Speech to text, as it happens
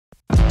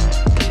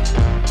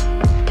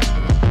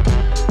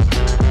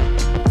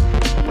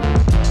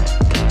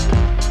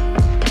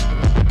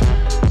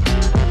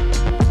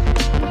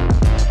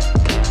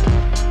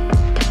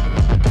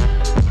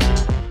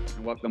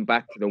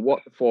back to the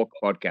What the Falk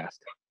podcast.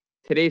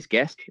 Today's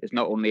guest is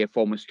not only a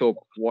former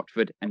Stoke,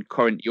 Watford and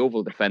current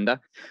Yeovil defender,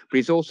 but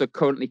he's also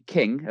currently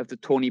king of the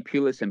Tony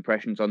Pulis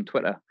impressions on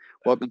Twitter.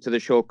 Welcome to the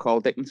show,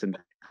 Carl Dickinson.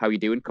 How are you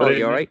doing, Carl?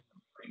 You all right?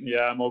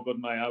 Yeah, I'm all good,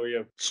 mate. How are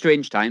you?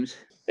 Strange times.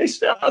 It's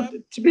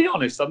to be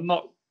honest, I've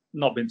not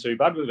been too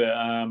bad with it.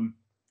 I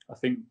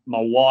think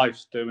my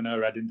wife's doing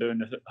her head in doing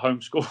the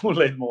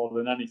homeschooling more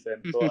than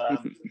anything.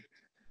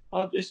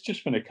 But it's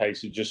just been a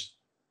case of just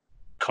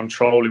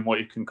controlling what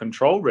you can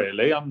control,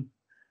 really. I'm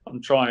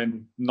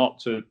trying not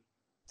to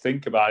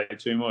think about it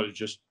too much,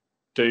 just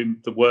do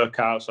the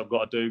workouts I've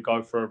got to do,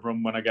 go for a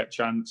run when I get a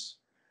chance,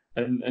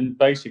 and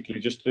basically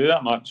just do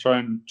that. I might try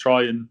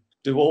and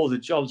do all the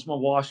jobs my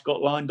wife's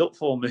got lined up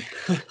for me.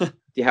 Do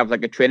you have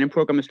like a training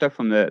program and stuff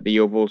from the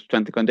Yeovil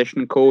strength and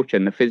conditioning coach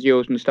and the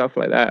physios and stuff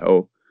like that?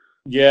 Or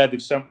yeah,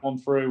 they've sent one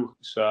through.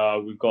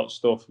 So we've got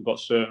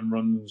certain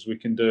runs we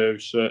can do,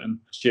 certain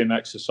gym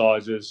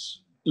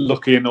exercises.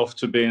 Lucky enough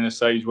to be in a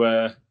stage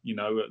where, you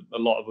know, a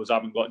lot of us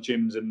haven't got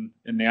gyms in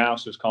the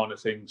houses kind of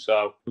thing.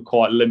 So we're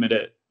quite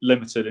limited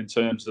in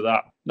terms of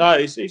that. No,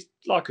 it's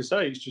like I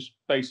say, it's just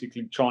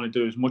basically trying to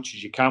do as much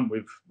as you can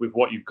with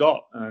what you've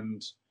got.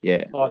 And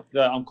yeah,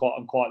 I'm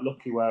quite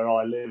lucky where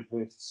I live.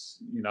 It's,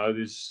 you know,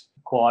 there's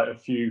quite a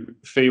few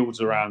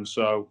fields around,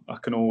 so I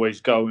can always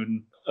go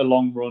and a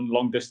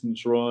long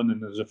distance run,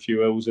 and there's a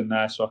few hills in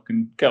there, so I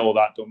can get all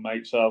that done,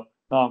 mate. So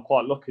no, I'm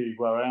quite lucky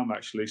where I am,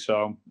 actually.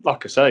 So,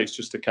 like I say, it's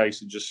just a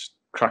case of just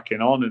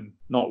cracking on and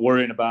not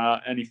worrying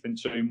about anything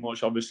too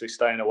much. Obviously,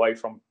 staying away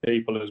from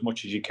people as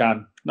much as you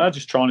can. No,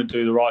 just trying to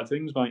do the right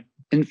things, mate.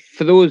 And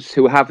for those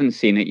who haven't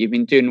seen it, you've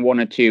been doing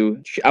one or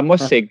two, I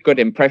must say, good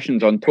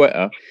impressions on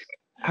Twitter.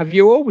 Have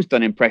you always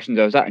done impressions,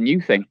 or is that a new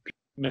thing?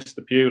 Mr.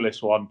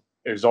 Pulis one.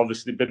 It's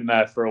obviously been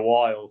there for a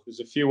while. There's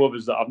a few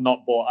others that I've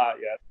not bought out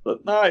yet.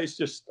 But no, it's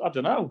just, I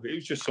don't know. It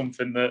was just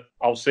something that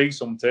I'll see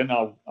something,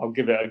 I'll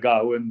give it a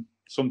go, and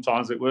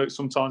sometimes it works,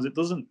 sometimes it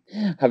doesn't.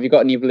 Have you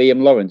got any of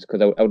Liam Lawrence?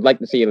 Because I would like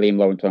to see a Liam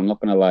Lawrence one, I'm not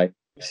going to lie.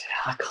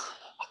 I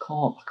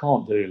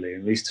can't do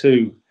Liam. He's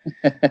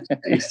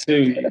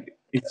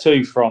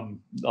too from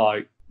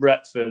like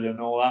Retford and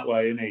all that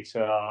way, isn't he?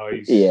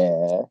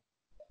 So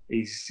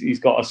he's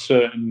got a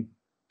certain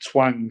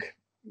twang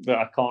that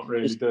I can't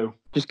really do.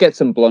 Just get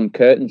some blonde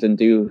curtains and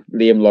do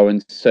Liam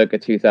Lawrence circa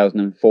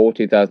 2004,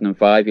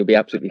 2005. You'll be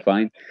absolutely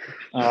fine.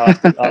 I'll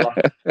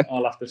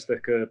have to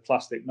stick a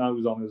plastic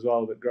nose on as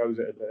well that grows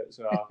it a bit.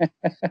 So.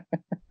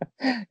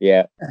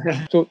 Yeah.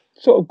 So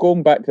sort of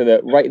going back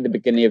to right at the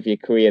beginning of your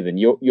career, then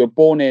you're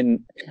born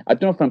in, I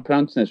don't know if I'm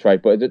pronouncing this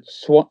right, but is it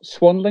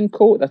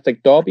Swanlincourt? That's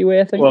like Derby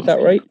way, I think. Is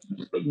that right?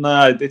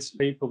 No, it's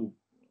people,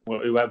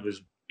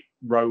 whoever's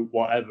wrote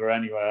whatever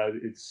anyway.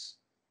 It's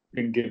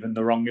been given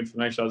the wrong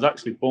information. I was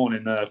actually born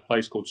in a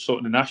place called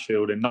Sutton in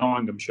Ashfield in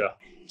Nottinghamshire.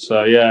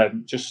 So yeah,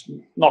 just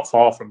not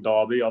far from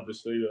Derby,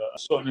 obviously.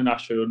 Sutton in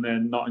Ashfield near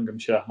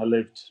Nottinghamshire. I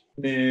lived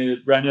near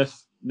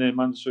Reneth, near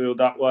Mansfield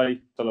that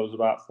way till I was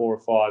about 4 or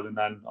 5, and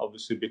then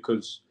obviously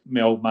because my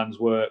old man's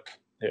work,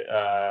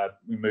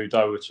 we moved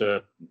over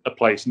to a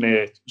place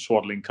near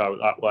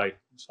Swadlincote that way.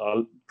 So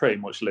I pretty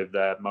much lived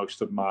there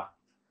most of my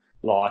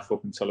life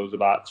up until I was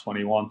about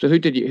 21. So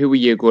who were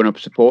you growing up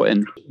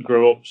supporting?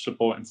 Grew up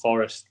supporting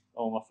Forest.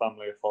 All my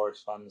family are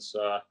Forest fans.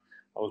 I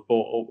was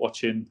brought up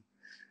watching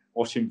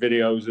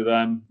videos of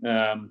them.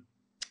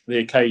 The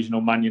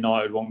occasional Man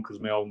United one because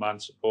my old man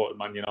supported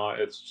Man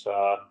United. So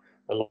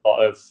a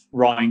lot of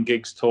Ryan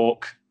Giggs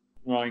talk.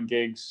 Ryan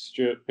Giggs,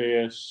 Stuart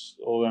Pearce,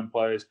 all them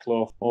players,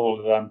 Clough, all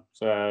of them.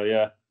 So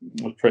yeah,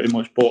 I was pretty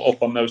much brought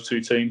up on those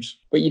two teams.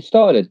 But you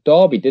started at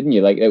Derby, didn't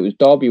you? Like it was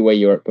Derby where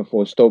you were at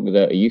before Stoke was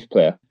a youth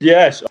player.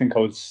 Yes, I think I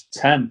was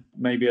 10,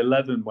 maybe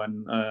 11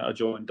 when I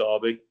joined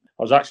Derby.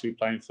 I was actually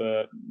playing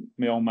for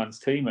my old man's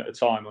team at the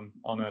time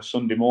on a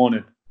Sunday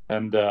morning,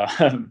 and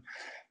it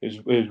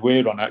was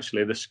weird one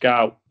actually. The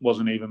scout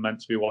wasn't even meant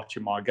to be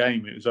watching my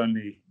game. It was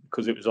only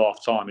because it was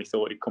half time. He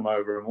thought he'd come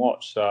over and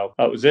watch. So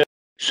that was it.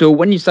 So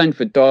when you signed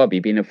for Derby,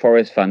 being a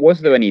Forest fan,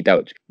 was there any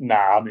doubt?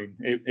 Nah, I mean,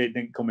 it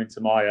didn't come into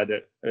my head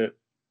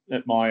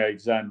at my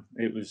age then.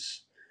 It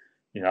was,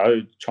 you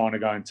know, trying to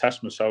go and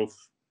test myself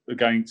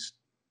against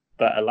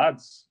better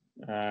lads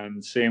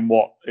and seeing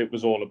what it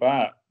was all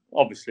about.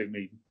 Obviously,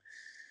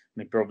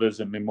 my brothers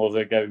and my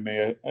mother gave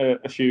me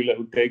a few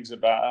little digs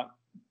about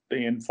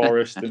being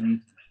Forest and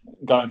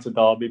going to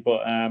Derby.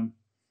 But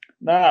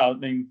no, I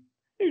mean,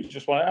 it was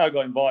just like I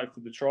got invited for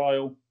the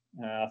trial.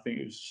 I think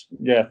it was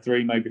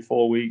 3, maybe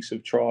 4 weeks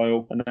of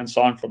trial, and then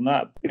signed from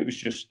that. It was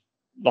just,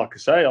 like I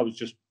say, I was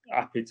just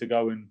happy to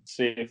go and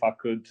see if I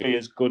could be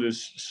as good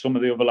as some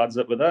of the other lads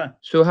that were there.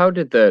 So how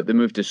did the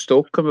move to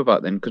Stoke come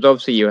about then? Because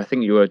obviously I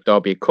think you were at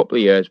Derby a couple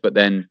of years, but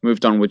then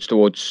moved onwards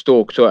towards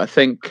Stoke. So I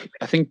think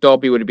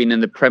Derby would have been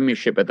in the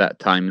Premiership at that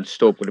time, and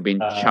Stoke would have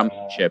been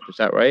Championship. Is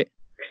that right?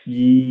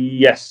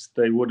 Yes,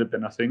 they would have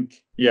been. I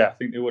think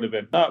they would have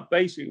been.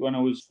 Basically, when I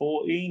was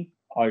 14.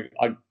 I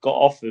got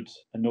offered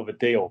another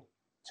deal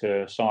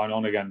to sign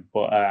on again,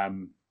 but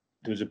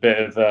there was a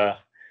bit of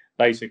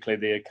basically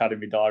the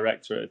academy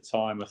director at the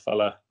time, a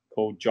fella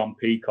called John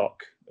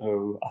Peacock,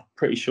 who I'm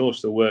pretty sure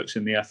still works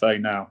in the FA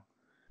now.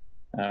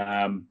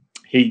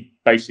 He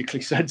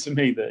basically said to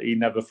me that he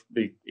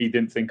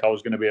didn't think I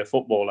was going to be a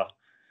footballer.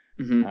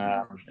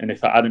 And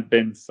if it hadn't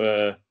been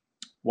for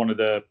one of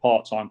the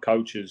part-time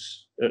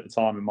coaches at the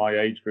time in my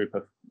age group,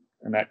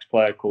 an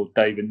ex-player called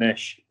David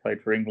Nish,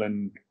 played for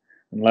England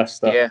and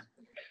Leicester,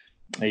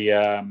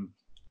 then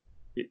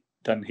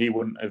he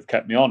wouldn't have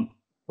kept me on.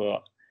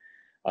 But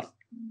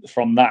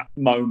from that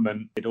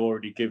moment, he'd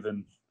already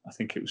given, I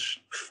think it was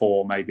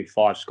 4, maybe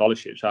 5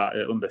 scholarships out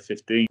at under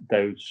 15.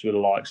 Those were the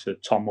likes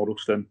of Tom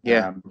Huddleston,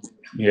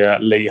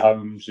 Lee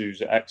Holmes,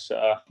 who's at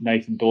Exeter,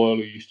 Nathan Doyle,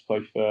 who used to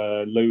play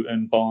for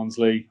Luton,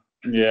 Barnsley.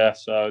 Yeah,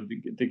 so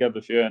they gave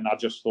a few, and I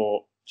just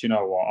thought, do you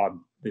know what?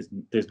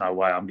 There's no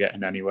way I'm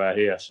getting anywhere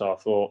here. So I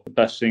thought the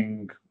best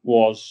thing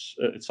was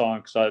at the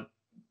time, because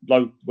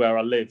where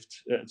I lived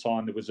at the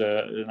time, there was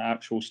an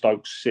actual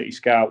Stoke City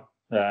scout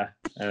there,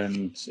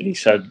 and he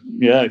said,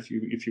 "Yeah, if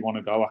you want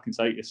to go, I can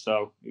take you."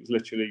 So it was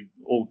literally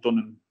all done,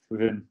 and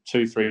within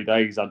 2-3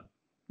 days, I'd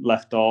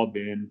left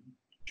Derby and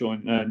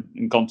joined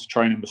and gone to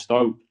training with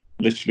Stoke.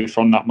 Literally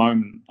from that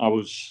moment, I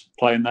was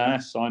playing there,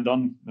 signed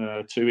on.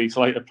 2 weeks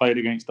later, played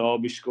against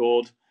Derby,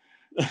 scored,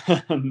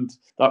 and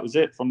that was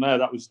it. From there,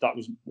 that was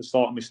the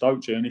start of my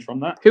Stoke journey. From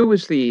that, who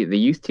was the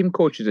youth team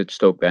coaches at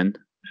Stoke then?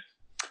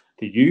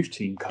 The youth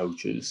team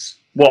coaches.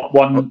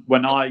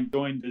 When I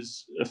joined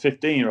as a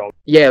 15-year-old?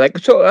 Yeah,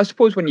 so I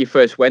suppose when you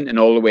first went and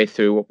all the way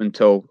through up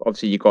until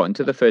obviously you got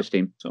into the first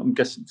team. So I'm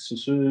guessing,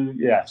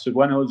 so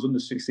when I was under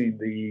 16,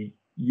 the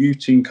youth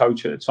team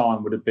coach at the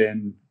time would have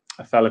been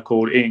a fella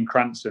called Ian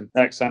Cranston,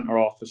 ex-centre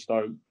half for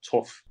Stoke.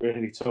 Tough,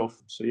 really tough.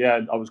 So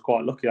yeah, I was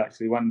quite lucky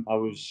actually. When I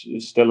was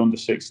still under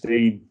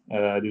 16,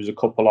 there was a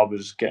couple of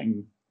us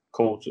getting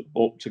called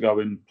up to go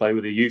and play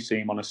with the youth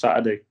team on a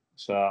Saturday.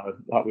 So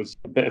that was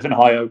a bit of an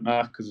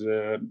eye-opener, because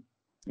there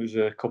was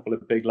a couple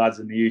of big lads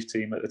in the youth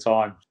team at the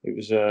time. It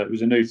was a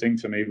new thing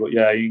for me. But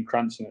yeah, Ian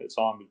Cranston at the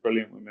time was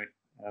brilliant with me.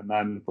 And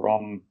then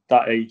from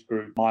that age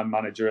group, my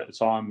manager at the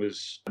time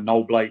was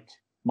Noel Blake.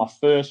 My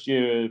first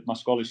year, my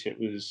scholarship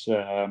was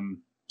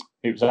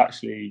it was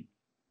actually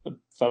a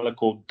fella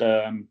called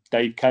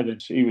Dave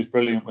Kevins. He was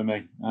brilliant with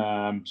me.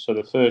 So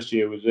the first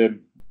year was a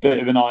bit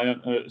of an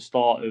eye-opener at the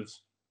start of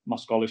my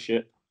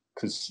scholarship,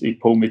 because he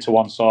pulled me to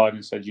one side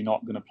and said, "You're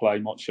not going to play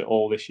much at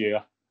all this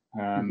year."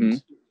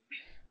 And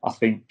I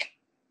think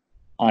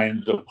I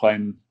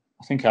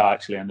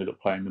actually ended up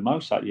playing the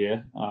most that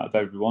year out of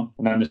everyone.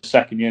 And then the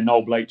second year,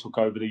 Noel Blake took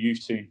over the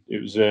youth team.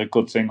 It was a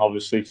good thing,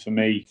 obviously, for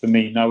me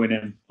knowing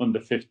him under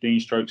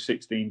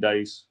 15/16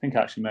 days. I think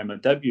I actually made my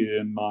debut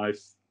in my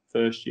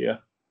first year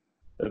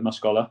of my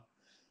scholar.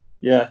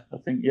 Yeah, I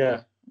think,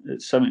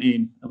 at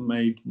 17, I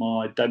made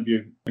my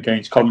debut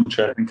against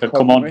Coventry. I think I'd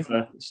come on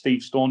for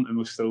Steve Staunton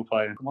was still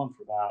playing. Come on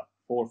for about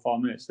 4 or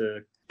 5 minutes.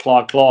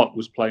 Clive Clark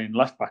was playing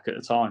left back at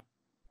the time.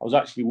 I was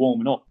actually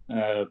warming up,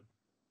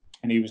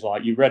 and he was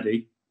like, "You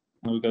ready?"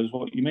 And he goes,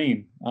 "What do you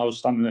mean?" I was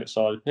standing at the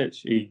side of the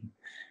pitch.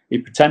 He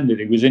pretended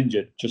he was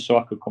injured just so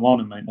I could come on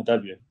and make my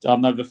debut. I'll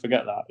never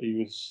forget that. It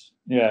was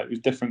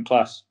different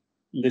class.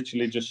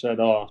 Literally just said,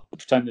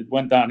 pretended,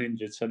 went down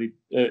injured, said he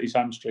hurt his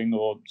hamstring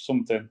or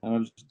something.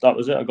 And that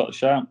was it. I got the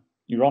shout.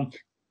 You're on.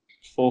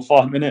 4 or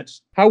 5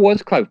 minutes. How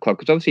was Clive Clark?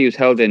 Because obviously he was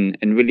held in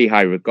really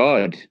high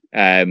regard.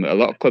 A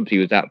lot of clubs he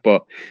was at,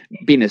 but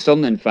being a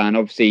Sunderland fan,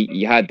 obviously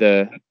you had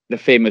the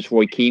famous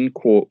Roy Keane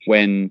quote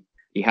when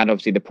he had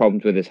obviously the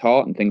problems with his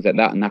heart and things like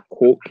that, and that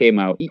quote came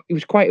out. He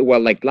was quite a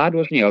well-liked lad,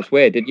 wasn't he,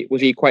 elsewhere?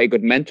 Was he quite a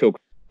good mentor?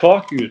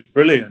 Clark, he was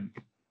brilliant.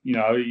 You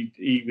know,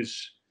 he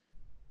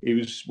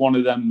was one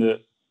of them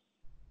that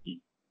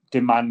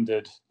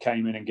demanded,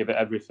 came in and give it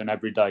everything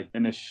every day.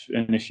 And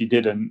if you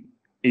didn't,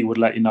 he would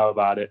let you know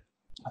about it.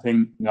 I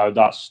think, that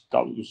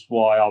was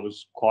why I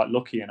was quite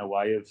lucky in a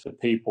way of the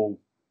people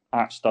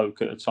at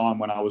Stoke at the time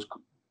when I was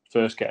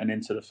first getting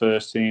into the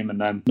first team,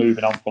 and then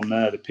moving on from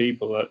there. The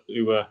people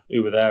who were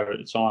there at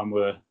the time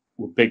were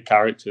big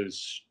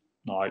characters,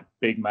 like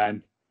big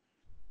men.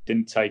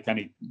 Didn't take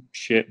any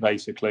shit,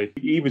 basically.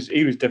 He was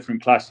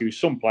different class. He was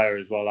some player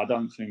as well. I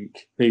don't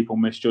think people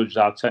misjudged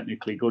how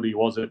technically good he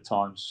was at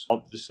times.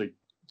 Obviously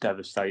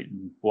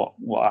devastating what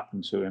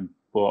happened to him.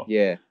 But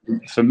yeah,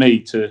 for me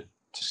to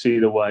see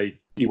the way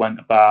he went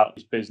about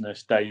his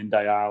business day in,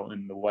 day out,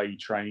 and the way he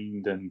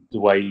trained and the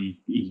way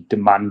he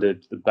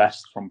demanded the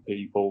best from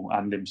people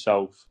and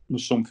himself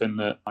was something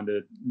that I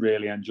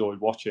really enjoyed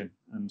watching,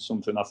 and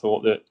something I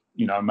thought that,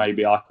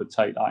 maybe I could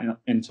take that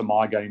into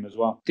my game as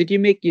well. Did you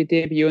make your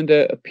debut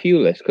under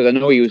Pulis? Because I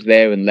know he was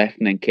there and left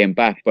and then came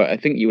back, but I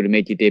think you would have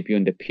made your debut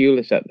under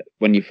Pulis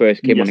when you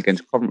first came on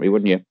against Coventry,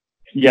 wouldn't you?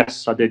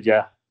 Yes, I did,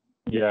 yeah.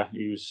 Yeah,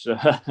 he was...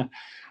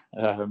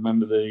 I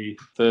remember the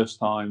first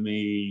time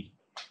he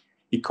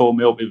called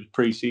me up. It was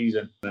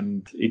pre-season,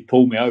 and he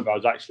pulled me over. I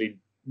was actually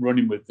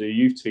running with the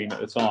youth team at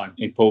the time.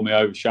 He pulled me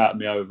over, shouted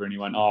me over, and he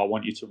went, "Oh, I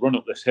want you to run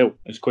up this hill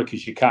as quick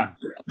as you can."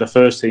 The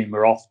first team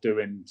were off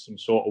doing some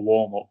sort of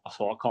warm up. I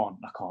thought, I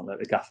can't let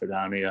the gaffer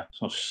down here.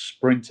 So I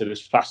sprinted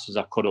as fast as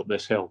I could up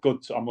this hill.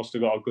 I must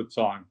have got a good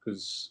time,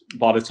 because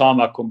by the time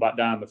I come back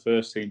down, the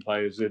first team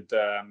players had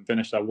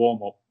finished their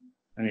warm up,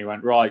 and he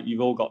went, "Right,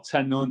 you've all got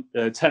 10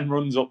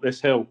 runs up this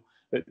hill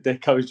that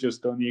Dicko's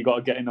just done. You got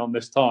to get in on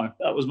this time."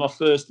 That was my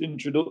first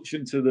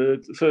introduction to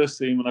the first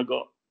team, and I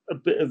got a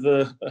bit of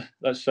a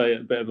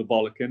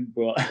bollocking,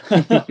 but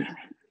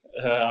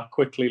I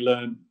quickly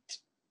learned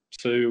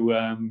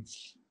to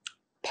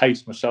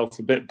pace myself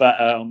a bit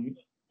better on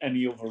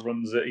any other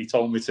runs that he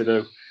told me to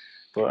do.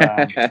 But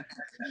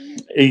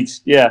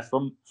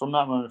from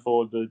that moment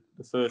forward,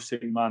 the first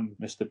team man,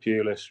 Mr.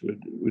 Pulis,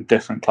 were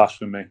different class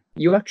for me.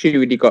 You actually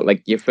really got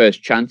like your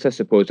first chance, I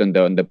suppose,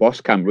 under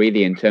Boskamp,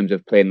 really, in terms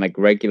of playing like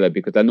regular,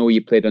 because I know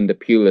you played under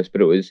Pulis,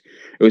 but it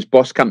was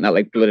Boskamp that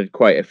like blooded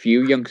quite a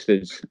few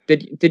youngsters.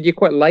 Did you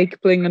quite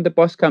like playing under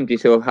Boskamp? Do you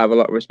still have a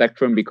lot of respect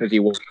for him because he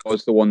was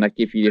the one that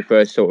gave you your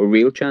first sort of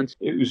real chance?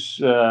 It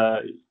was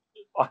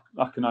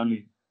I can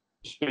only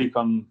speak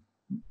on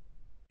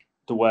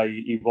the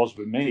way he was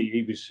with me.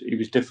 He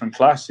was different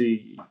class.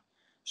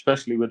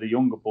 Especially with the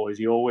younger boys,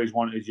 he always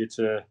wanted you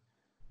to,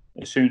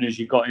 as soon as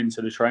you got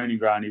into the training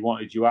ground, he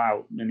wanted you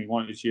out, and he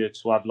wanted you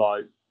to have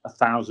like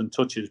 1,000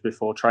 touches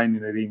before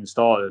training had even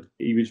started.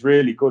 He was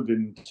really good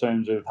in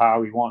terms of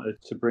how he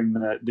wanted to bring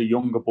the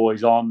younger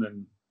boys on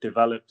and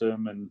develop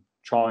them and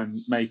try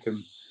and make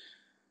them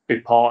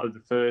be part of the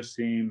first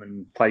team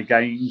and play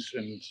games.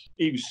 And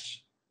he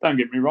was, don't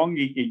get me wrong,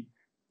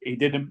 he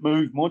didn't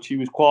move much. He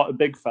was quite a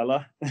big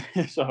fella,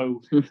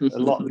 so a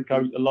lot of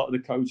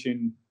the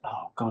coaching.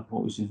 Oh God,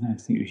 what was his name? I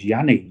think it was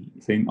Yanni.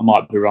 I think I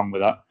might be wrong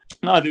with that.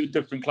 No, I do a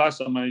different class.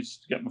 I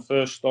managed to get my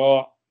first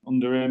start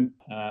under him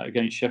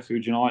against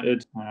Sheffield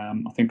United. I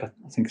think I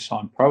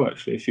signed pro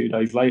actually a few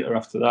days later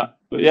after that.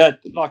 But yeah,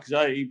 like I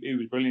say, he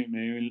was brilliant.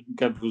 He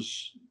gave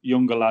us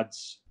younger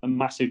lads a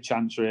massive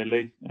chance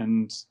really,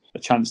 and a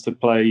chance to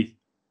play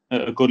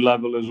at a good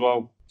level as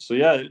well. So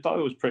yeah, that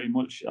was pretty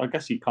much, I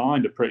guess he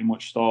kind of pretty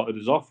much started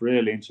us off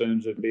really in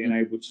terms of being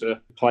able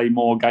to play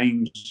more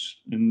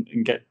games and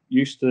get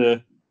used to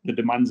the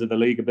demands of the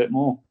league a bit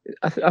more.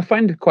 I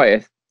find it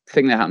quite a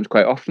thing that happens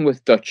quite often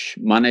with Dutch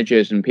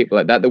managers and people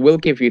like that. They will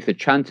give youth a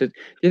chance. Do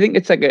you think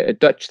it's like a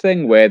Dutch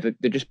thing where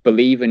they just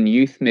believe in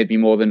youth maybe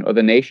more than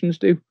other nations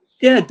do?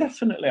 Yeah,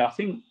 definitely. I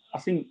think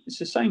it's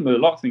the same with a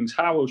lot of things.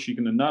 How else are you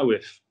going to know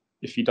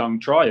if you don't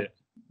try it?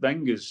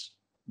 Wenger's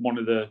one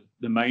of the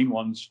main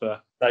ones for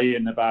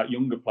saying about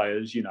younger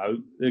players, you know,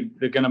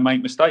 they're going to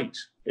make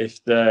mistakes.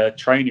 If they're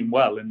training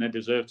well and they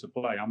deserve to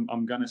play,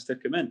 I'm going to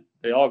stick them in.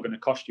 They are going to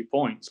cost you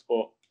points,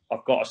 but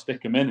I've got to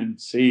stick them in and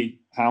see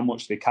how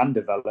much they can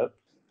develop.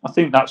 I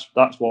think that's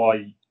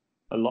why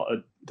a lot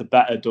of the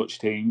better Dutch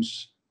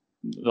teams,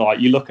 like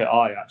you look at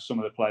Ajax, some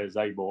of the players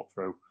they brought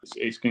through,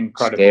 it's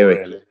incredible. Scary.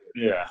 Really.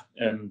 Yeah,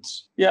 and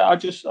yeah, I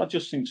just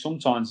think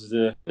sometimes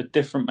there's a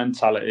different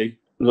mentality,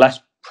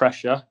 less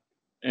pressure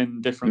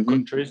in different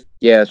countries.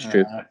 Yeah, that's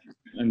true.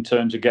 In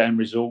terms of getting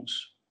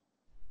results.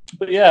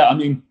 But yeah, I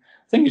mean,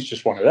 I think it's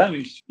just one of them.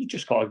 You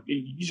just got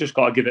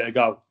to give it a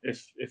go.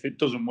 If it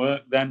doesn't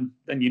work, then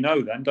you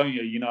know, then don't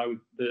you? You know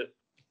that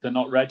they're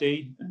not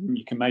ready, and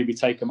you can maybe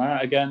take them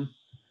out again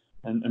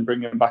and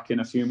bring them back in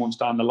a few months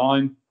down the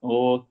line,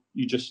 or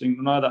you just think,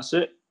 no, that's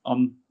it.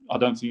 I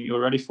don't think you're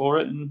ready for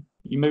it, and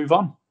you move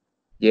on.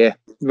 Yeah,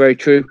 very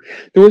true.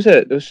 There was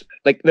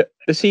like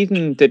the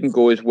season didn't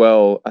go as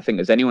well, I think,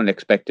 as anyone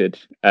expected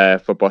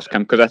for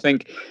Boskamp, because I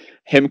think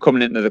him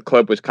coming into the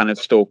club was kind of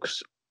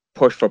Stoke's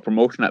push for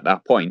promotion at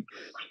that point.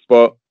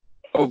 But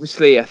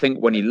obviously, I think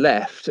when he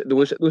left, there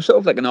was sort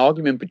of like an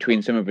argument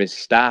between some of his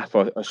staff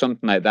or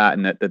something like that,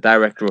 and the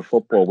director of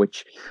football,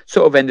 which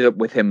sort of ended up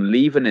with him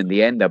leaving in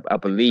the end, I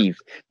believe.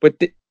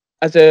 But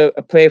as a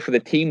player for the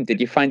team, did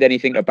you find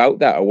anything about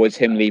that, or was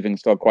him leaving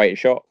still quite a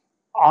shock?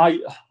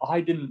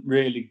 I didn't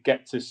really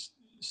get to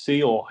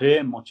see or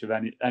hear much of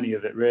any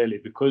of it really,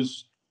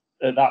 because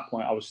at that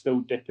point I was still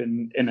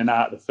dipping in and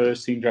out of the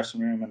first team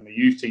dressing room and the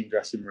youth team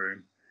dressing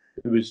room.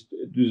 There was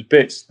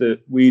bits that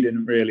we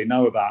didn't really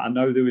know about. I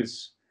know there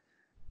was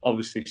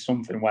obviously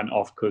something went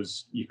off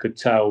because you could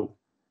tell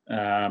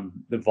the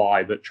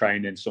vibe at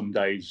training some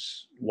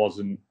days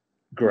wasn't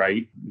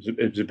great.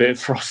 It was a bit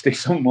frosty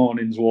some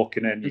mornings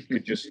walking in. You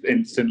could just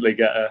instantly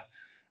get a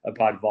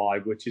bad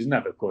vibe, which is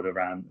never good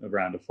around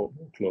a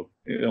football club.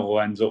 It all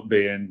ends up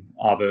being,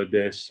 I've heard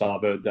this,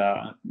 I've heard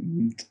that.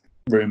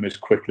 Rumours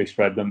quickly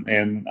spread them,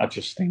 and I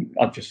just think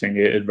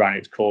it had ran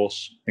its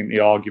course. I think the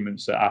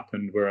arguments that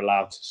happened were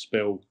allowed to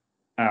spill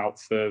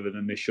out further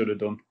than they should have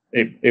done.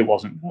 It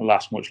wasn't going to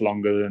last much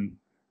longer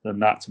than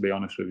that, to be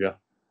honest with you.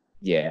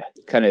 Yeah,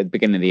 kind of the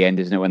beginning of the end,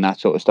 isn't it, when that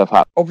sort of stuff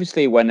happens?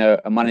 Obviously, when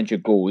a manager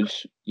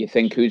goes, you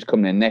think, who's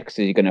coming in next?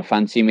 Is he going to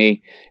fancy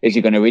me? Is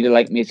he going to really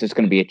like me? Is this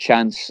going to be a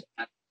chance?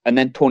 and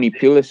then Tony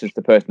Pulis is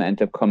the person that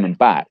ended up coming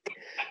back.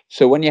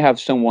 So when you have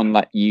someone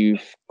that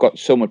you've got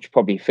so much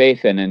probably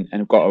faith in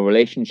and got a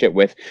relationship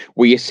with,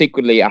 were you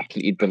secretly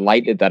absolutely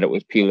delighted that it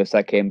was Pulis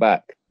that came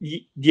back?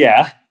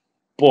 Yeah,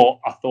 but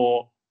I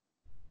thought,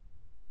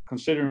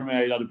 considering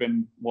my age, I'd have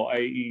been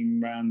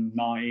 18, around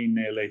 19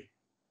 nearly.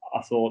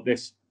 I thought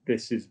this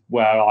is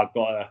where I've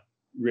got to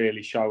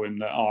really show him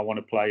that I want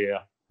to play here.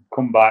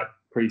 Come back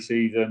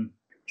pre-season,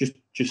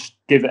 just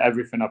give it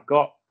everything I've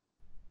got.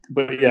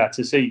 But yeah,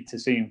 to see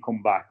him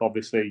come back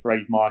obviously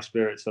raised my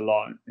spirits a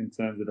lot in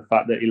terms of the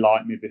fact that he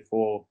liked me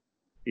before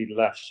he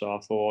left. So I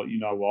thought, you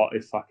know what,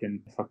 if I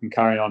can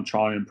carry on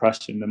trying to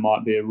impress him, there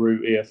might be a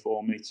route here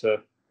for me to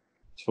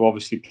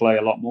obviously play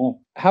a lot more.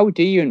 How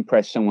do you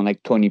impress someone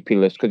like Tony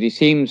Pulis? Because he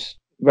seems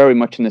very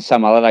much in the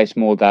Sam Allardyce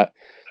mode that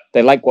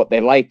they like what they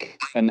like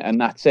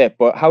and that's it.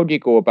 But how do you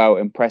go about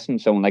impressing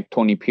someone like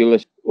Tony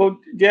Pulis? Well,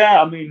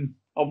 yeah, I mean,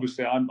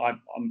 obviously I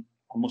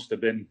must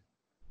have been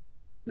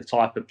the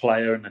type of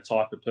player and the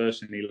type of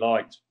person he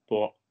liked.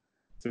 But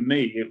for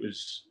me, it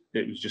was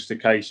just a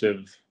case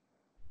of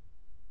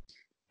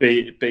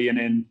being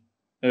in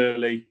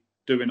early,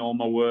 doing all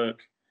my work,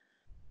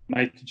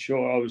 making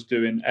sure I was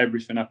doing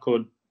everything I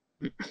could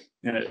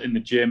in the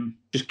gym,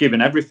 just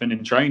giving everything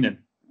in training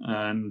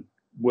and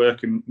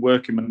working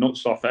my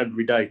nuts off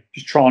every day.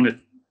 Just trying to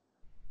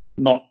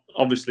not.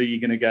 Obviously, you're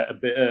going to get a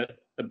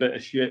bit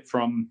of shit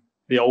from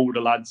the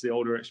older lads, the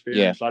older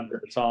experienced lads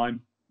at the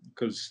time,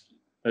 because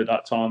at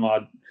that time I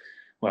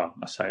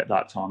say at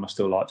that time I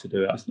still like to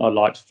do it. I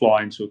like to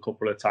fly into a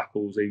couple of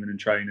tackles even in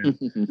training.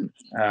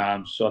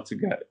 So I had to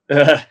get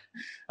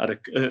had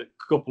a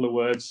couple of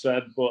words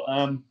said, but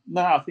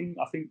no, I think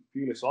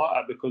Pulis like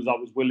that because I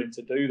was willing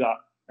to do that,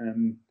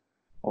 and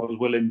I was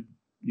willing,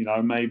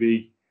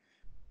 maybe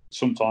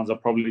sometimes I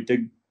probably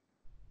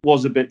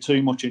was a bit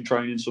too much in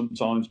training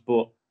sometimes,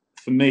 but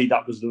for me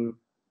that was the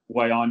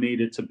way I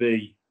needed to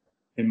be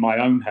in my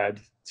own head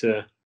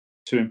to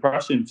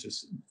impress him, to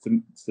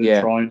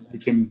try and he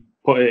can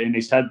put it in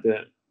his head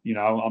that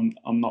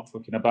I'm not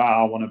fucking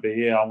about. I want to be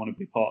here. I want to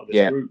be part of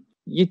this group.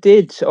 You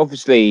did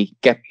obviously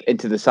get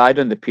into the side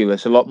under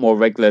Pulis a lot more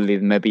regularly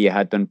than maybe you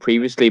had done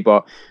previously,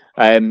 but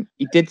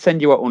he did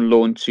send you out on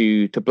loan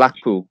to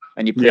Blackpool,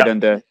 and you played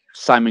under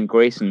Simon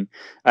Grayson.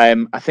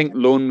 I think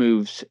loan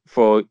moves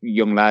for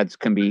young lads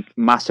can be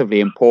massively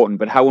important,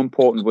 but how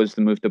important was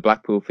the move to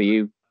Blackpool for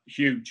you?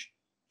 Huge.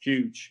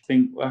 I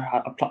think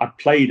I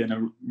played in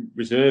a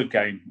reserve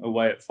game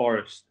away at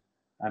Forest,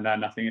 and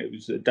then I think it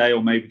was a day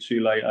or maybe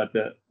two later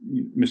that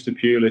Mr.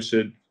 Pulis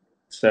had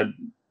said,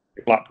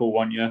 Blackpool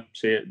want you.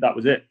 See, that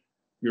was it.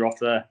 You're off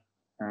there.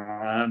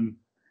 That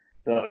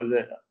was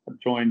it. I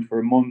joined for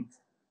a month.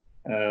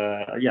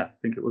 I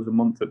think it was a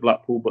month at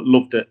Blackpool, but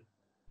loved it.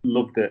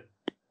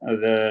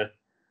 The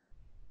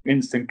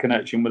instant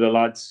connection with the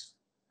lads.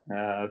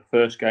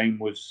 First game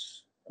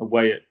was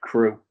away at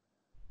Crewe.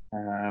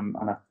 And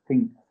I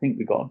think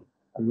we got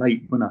a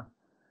late winner.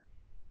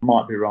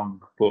 Might be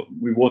wrong, but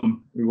we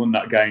won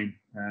that game,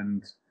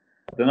 and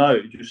I don't know,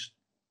 just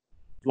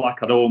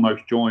like I'd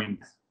almost joined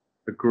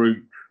a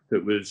group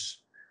that was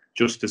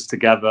just as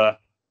together,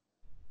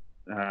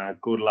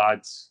 good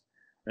lads,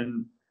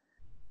 and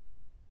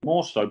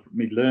more so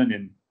me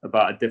learning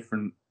about a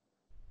different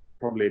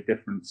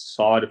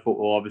side of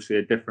football, obviously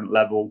a different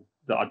level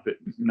that I'd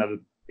never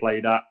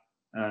played at,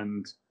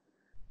 and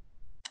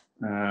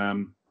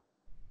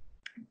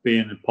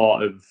being a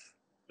part of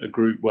a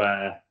group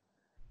where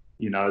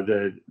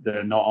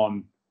they're not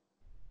on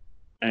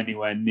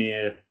anywhere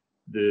near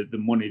the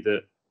money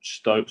that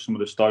some of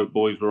the Stoke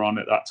boys were on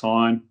at that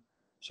time.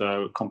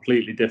 So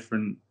completely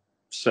different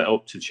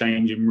setup to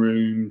changing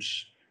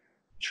rooms,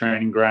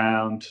 training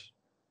ground,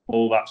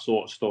 all that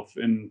sort of stuff.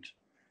 And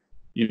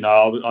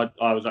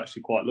I was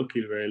actually quite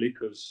lucky really,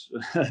 because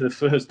the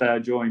first day I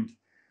joined,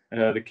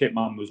 the kit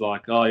man was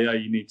like, "Oh yeah,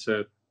 you need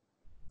to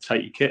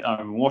take your kit home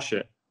and wash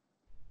it."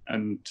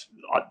 And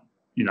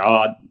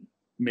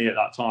me at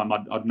that time,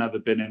 I'd never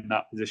been in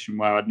that position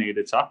where I'd needed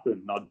it to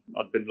happen.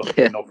 I'd been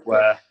lucky enough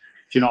where,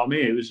 do you know what I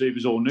mean? It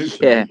was all new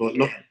to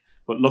me,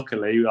 but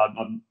luckily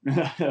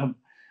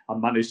I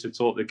managed to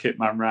talk the kit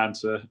man round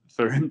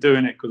for him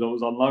doing it because I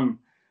was on loan.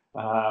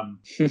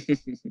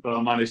 But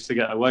I managed to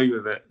get away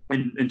with it.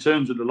 In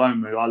terms of the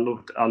loan move,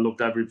 I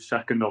loved every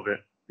second of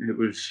it. It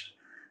was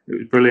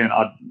brilliant.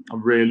 I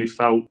really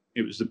felt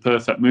it was the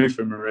perfect move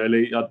for me.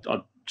 Really,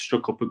 I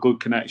struck up a good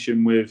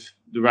connection with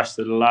the rest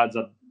of the lads.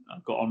 I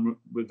got on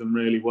with them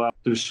really well.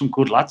 There was some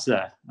good lads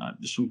there.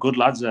 There's some good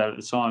lads there at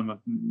the time.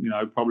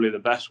 Probably the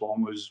best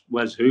one was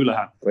Wes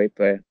Houlihan. Great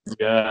player.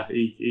 Yeah,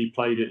 he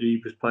played it.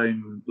 He was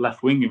playing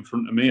left wing in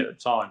front of me at the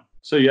time.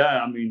 So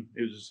yeah, I mean,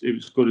 it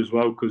was good as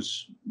well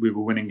because we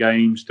were winning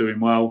games, doing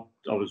well.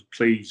 I was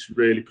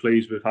really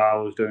pleased with how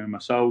I was doing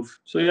myself.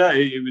 So yeah,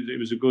 it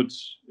was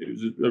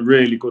a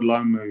really good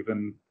loan move,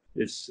 and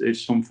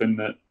it's something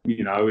that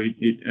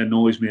it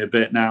annoys me a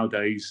bit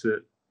nowadays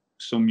that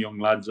some young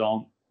lads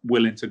aren't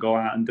willing to go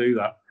out and do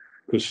that,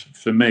 because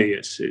for me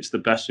it's the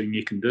best thing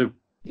you can do.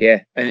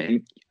 Yeah,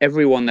 and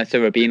everyone that's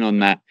ever been on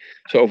that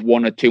sort of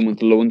 1 or 2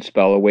 month loan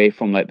spell away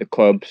from like the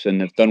clubs and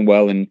have done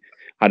well and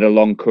had a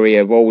long career,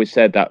 have always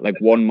said that like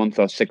 1 month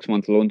or 6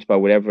 month loan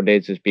spell, whatever it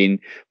is, has been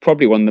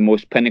probably one of the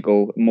most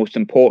pinnacle, most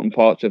important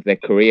parts of their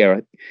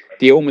career.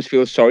 Do you almost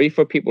feel sorry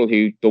for people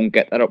who don't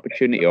get that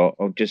opportunity or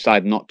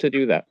decide not to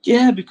do that?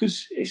 Yeah,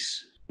 because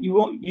it's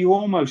you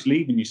almost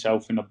leaving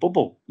yourself in a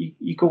bubble.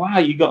 You go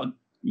out,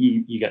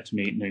 you get to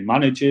meet new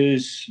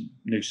managers,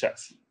 new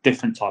sets,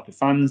 different type of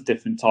fans,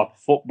 different type of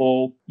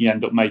football. You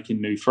end up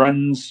making new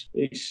friends.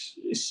 It's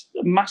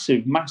a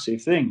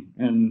massive thing,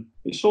 and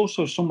it's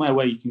also somewhere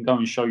where you can go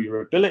and show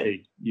your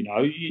ability. You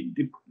know,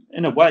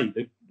 in a way,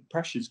 the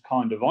pressure's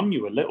kind of on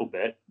you a little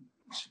bit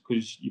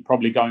because you're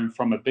probably going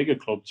from a bigger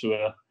club to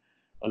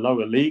a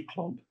lower league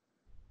club.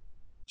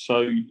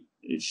 So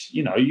it's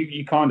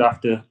you kind of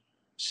have to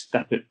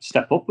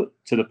step up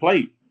to the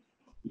plate.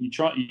 You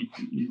try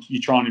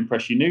and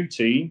impress your new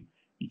team.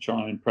 You try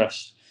and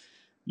impress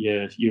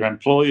your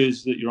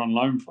employers that you're on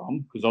loan from,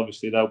 because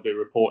obviously they'll be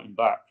reporting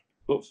back.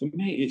 But for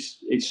me,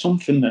 it's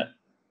something that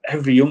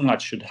every young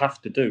lad should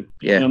have to do.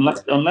 Yeah.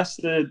 Unless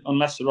they're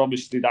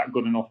obviously that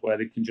good enough where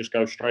they can just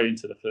go straight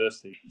into the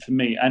first team. For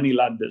me, any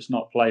lad that's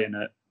not playing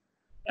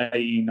at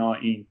 18,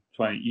 19,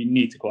 20, you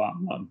need to go out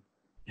and loan.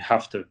 You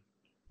have to.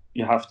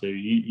 You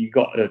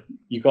got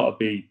to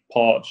be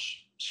part of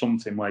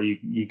something where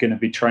you're going to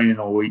be training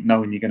all week,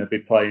 knowing you're going to be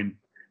playing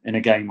in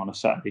a game on a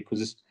Saturday,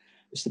 because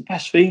it's the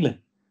best feeling.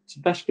 It's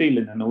the best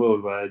feeling in the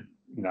world, where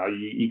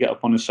you get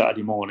up on a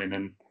Saturday morning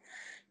and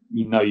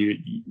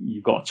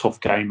you've got a tough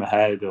game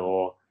ahead,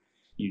 or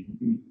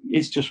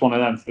it's just one of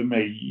them. For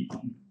me,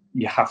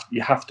 you have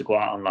to go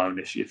out on loan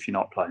if you're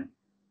not playing.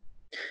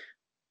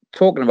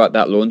 Talking about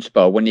that loan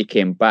spell, when you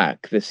came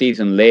back, the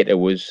season later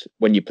was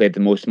when you played the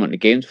most amount of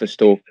games for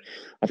Stoke.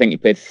 I think you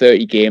played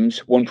 30 games,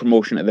 one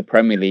promotion to the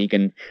Premier League.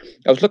 And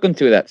I was looking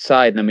through that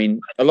side, and I mean,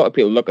 a lot of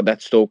people look at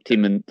that Stoke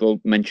team and they'll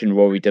mention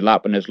Rory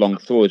Delap and his long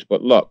throws.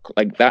 But look,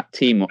 like that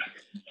team,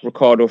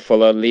 Ricardo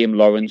Fuller, Liam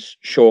Lawrence,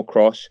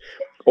 Shawcross,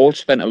 all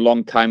spent a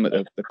long time at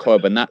the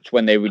club, and that's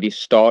when they really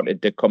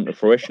started to come to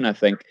fruition, I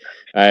think,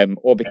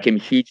 or became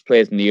huge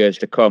players in the years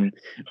to come.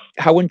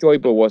 How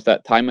enjoyable was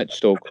that time at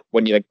Stoke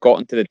when you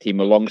got into the team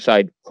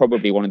alongside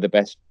probably one of the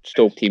best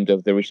Stoke teams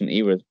of the recent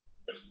eras?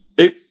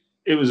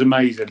 It was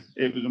amazing.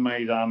 It was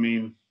amazing. I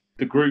mean,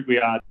 the group we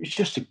had, it's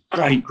just a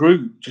great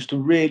group, just a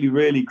really,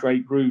 really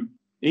great group.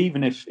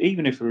 Even if we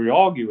were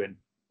arguing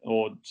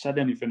or said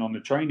anything on the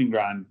training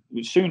ground,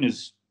 as soon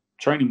as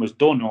training was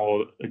done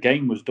or a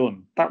game was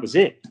done, that was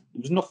it.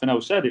 There was nothing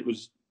else said. It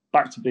was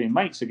back to being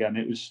mates again.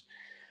 It was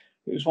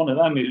one of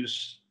them.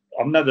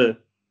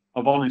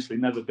 I've honestly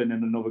never been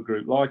in another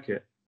group like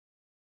it.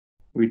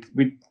 We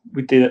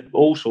did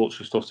all sorts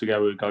of stuff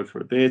together. We'd go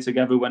for a beer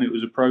together when it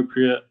was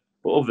appropriate.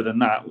 But other than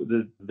that,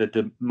 the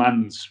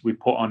demands we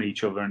put on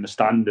each other and the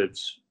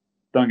standards,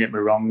 don't get me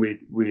wrong,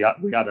 we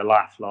had a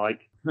laugh,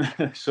 like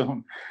a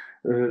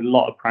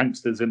lot of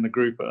pranksters in the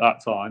group at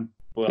that time.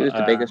 But, who was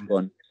the biggest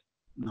one?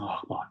 Oh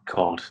my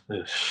God,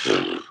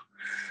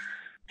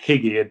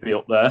 Higgy would be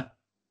up there.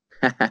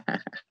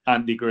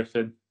 Andy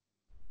Griffin,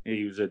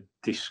 he was a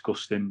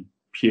disgusting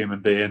human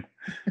being.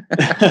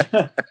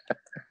 Because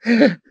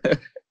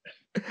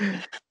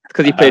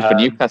he played for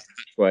Newcastle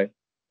this way.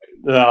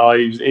 No,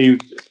 he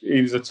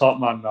was a top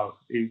man though.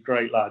 He was a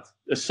great lad.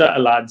 A set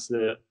of lads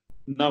that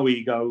no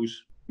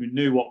egos. We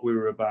knew what we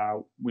were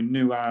about. We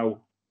knew how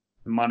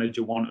the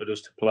manager wanted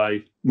us to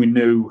play. We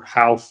knew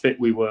how fit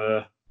we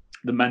were.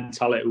 The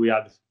mentality we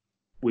had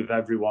with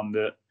everyone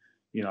that,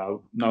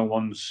 no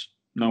one's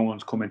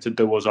coming to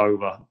do us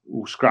over.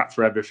 We'll scrap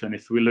for everything.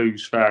 If we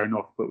lose, fair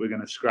enough, but we're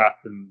going to scrap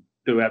and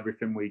do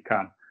everything we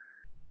can.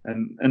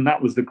 And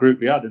that was the group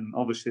we had. And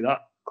obviously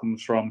that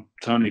comes from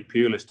Tony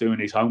Pulis doing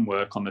his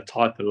homework on the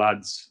type of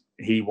lads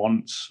he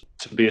wants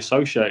to be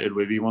associated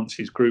with. He wants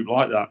his group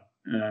like that.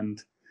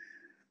 And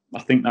I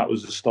think that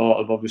was the start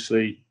of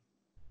obviously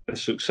a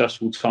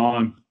successful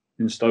time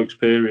in Stoke's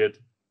period.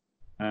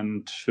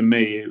 And for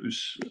me, it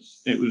was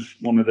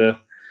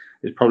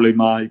it's probably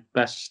my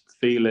best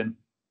feeling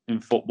in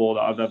football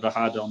that I've ever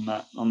had on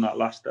that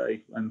last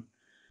day. And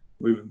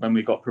when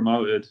we got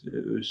promoted,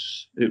 it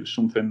was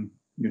something,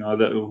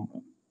 that will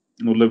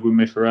live with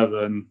me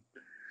forever. And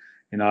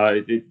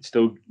it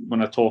still,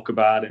 when I talk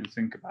about it and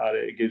think about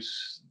it,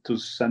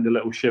 does send a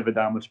little shiver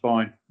down my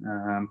spine.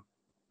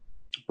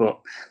 But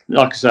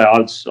like I say,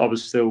 I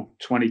was still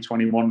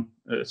 2021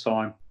 at the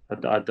time.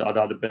 I'd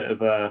had a bit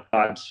of a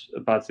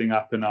bad thing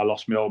happen. I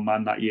lost my old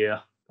man that year.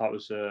 That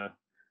was a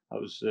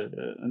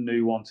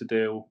new one to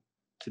deal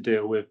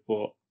with.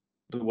 But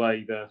the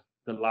way the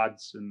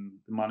lads and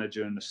the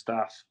manager and the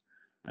staff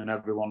and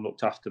everyone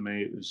looked after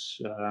me, it was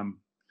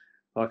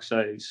like I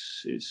say,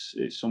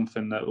 it's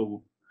something that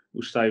will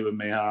stay with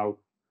me. How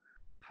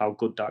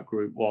good that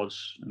group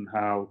was and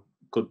how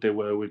good they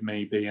were with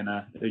me being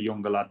a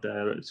younger lad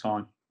there at the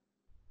time.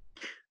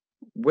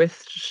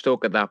 With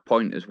Stoke at that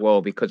point as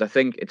well, because I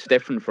think it's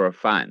different for a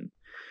fan.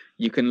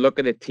 you can look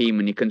at a team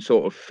and you can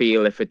sort of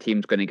feel if a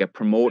team's going to get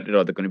promoted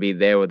or they're going to be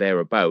there or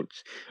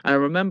thereabouts. And I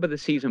remember the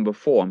season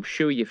before, I'm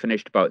sure you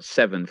finished about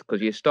 7th because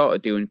you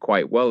started doing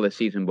quite well the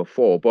season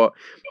before. But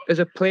as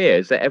a player,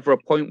 is there ever a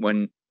point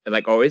when,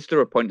 like, or is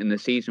there a point in the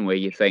season where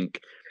you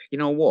think, you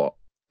know what,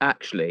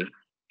 actually,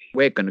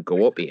 we're going to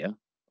go up here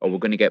or we're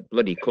going to get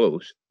bloody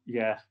close?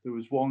 Yeah, there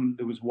was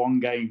one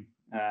game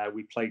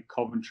we played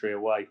Coventry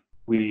away.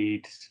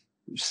 We'd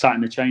sat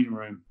in the changing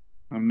room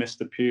and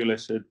Mr.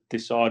 Pulis had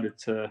decided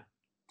to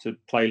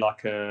play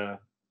like a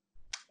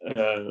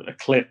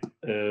clip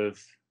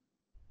of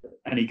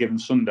Any Given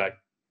Sunday,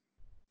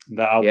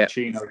 the Al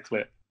Pacino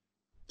clip.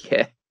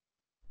 Yeah.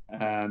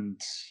 And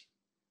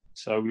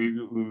so we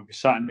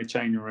sat in the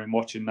changing room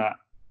watching that.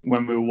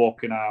 When we were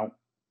walking out,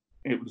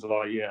 it was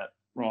like, yeah,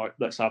 right,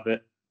 let's have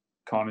it,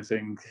 kind of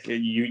thing.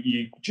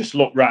 You just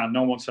looked round,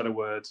 no one said a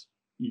word.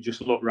 You just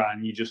looked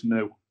round, you just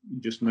knew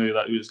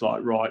that it was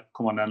like, right,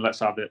 come on then, let's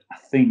have it. I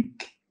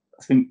think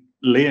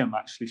Liam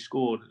actually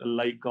scored a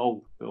late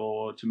goal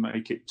to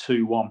make it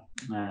 2-1,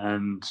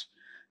 and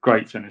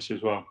great finish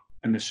as well.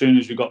 And as soon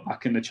as we got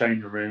back in the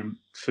changing room,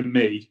 for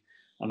me,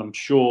 and I'm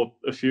sure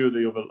a few of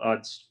the other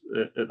lads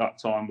at that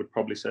time would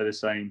probably say the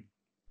same,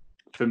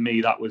 for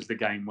me, that was the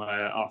game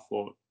where I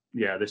thought,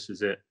 yeah, this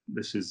is it.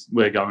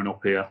 We're going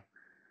up here.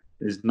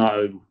 There's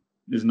no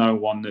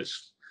one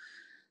that's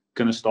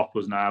going to stop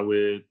us now.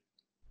 We're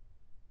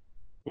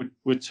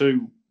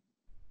too,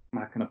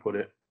 how can I put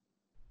it?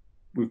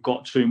 We've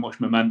got too much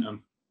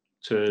momentum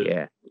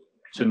to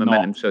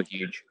momentum's so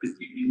huge.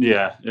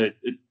 Yeah,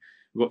 we've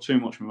got too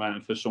much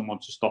momentum for someone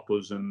to stop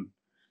us, and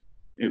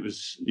it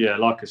was, yeah,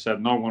 like I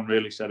said, no one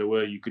really said a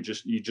word. You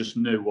just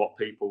knew what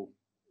people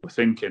were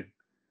thinking.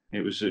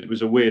 It was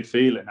a weird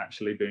feeling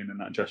actually being in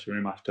that dressing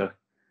room after,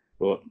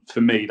 but for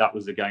me that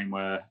was the game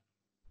where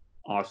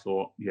I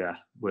thought, yeah,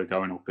 we're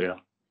going up here.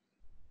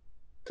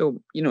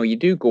 So you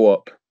do go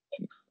up,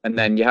 and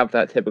then you have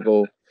that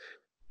typical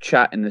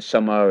chat in the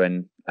summer,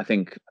 and I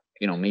think,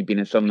 me being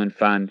a Sunderland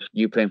fan,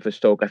 you playing for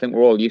Stoke, I think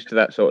we're all used to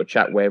that sort of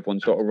chat where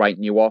everyone's sort of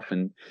writing you off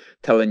and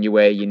telling you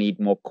where you need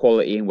more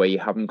quality and where you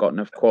haven't got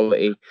enough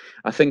quality.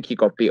 I think you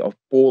got beat off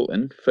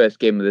Bolton first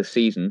game of the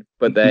season,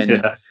 but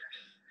then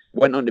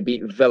went on to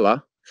beat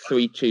Villa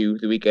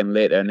 3-2 the weekend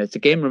later, and it's a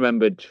game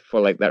remembered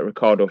for like that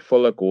Ricardo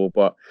Fuller goal.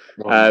 But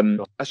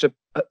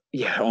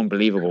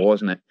unbelievable,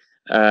 wasn't it?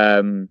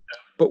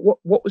 But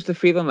what was the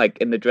feeling like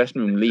in the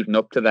dressing room leading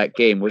up to that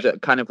game? Was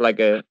it kind of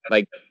like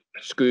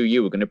screw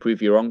you, we're going to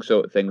prove you wrong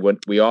sort of thing when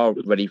we are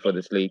ready for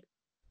this league?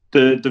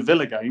 The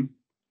Villa game?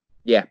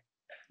 Yeah.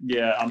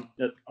 Yeah,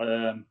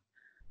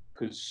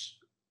 because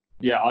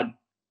I'd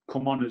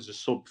come on as a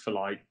sub for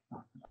like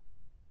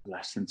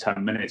less than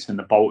 10 minutes in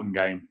the Bolton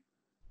game.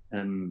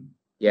 And,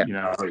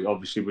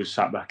 obviously we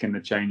sat back in the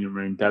changing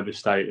room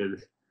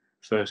devastated.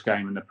 First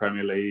game in the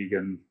Premier League,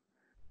 and,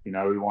 we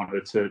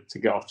wanted to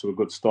get off to a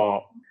good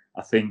start.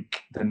 I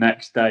think the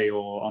next day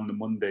or on the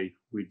Monday,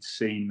 we'd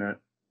seen that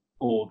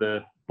all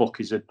the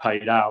bookies had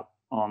paid out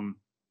on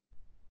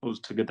us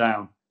to go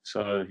down.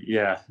 So,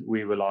 yeah,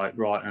 we were like,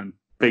 right, and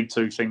big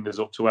two fingers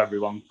up to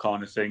everyone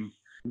kind of thing.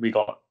 We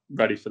got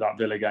ready for that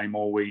Villa game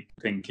all week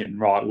thinking,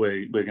 right,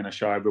 we're going to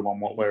show everyone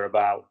what we're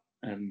about.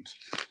 And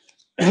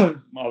I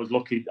was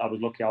lucky I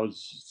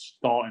was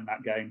starting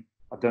that game.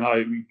 I don't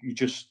know, you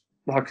just,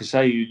 like I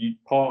say, you're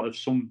part of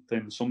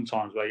something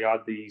sometimes where you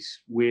have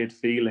these weird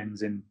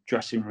feelings in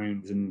dressing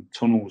rooms and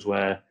tunnels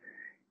where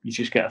you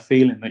just get a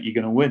feeling that you're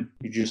going to win.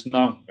 You just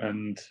know.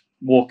 And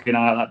walking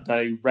out that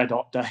day, red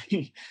hot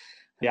day,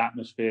 the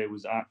atmosphere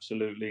was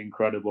absolutely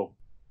incredible.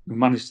 We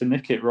managed to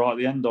nick it right at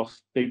the end off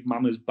Big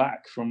Mama's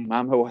back from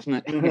Mama,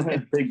 wasn't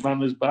it? Big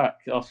Mama's back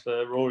off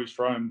Rory's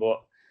throne.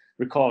 But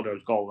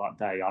Ricardo's goal that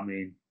day, I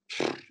mean,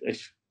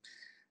 if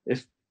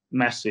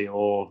Messi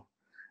or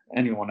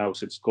anyone else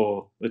had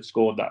scored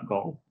that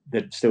goal,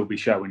 they'd still be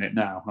showing it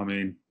now. I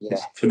mean,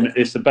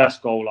 it's the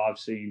best goal I've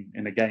seen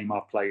in a game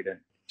I've played in.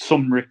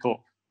 Some Rick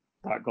up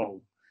that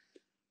goal,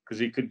 because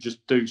he could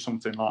just do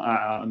something like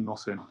that out of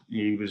nothing.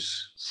 He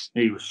was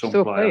some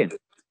still player.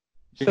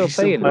 Still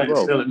playing as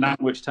well. Still at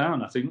Nantwich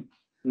Town, I think.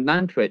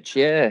 Nantwich,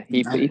 yeah.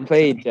 He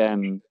played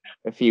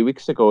a few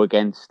weeks ago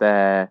against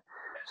so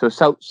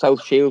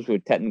South Shields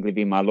would technically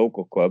be my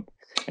local club,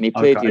 and he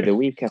played the other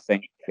week, I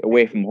think,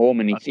 away from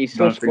home, and he's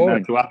still scoring.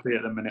 They're too happy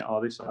at the minute,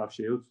 are they, South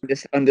Shields?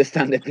 Just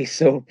understandably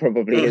so,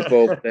 probably as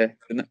well. They're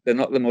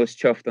not the most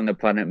chuffed on the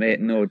planet, mate.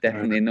 No,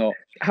 definitely not.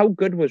 How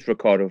good was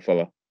Ricardo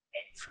Fuller?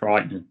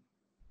 Frightening.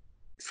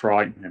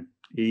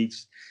 It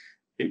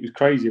was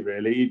crazy,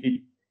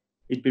 really.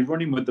 He'd be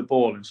running with the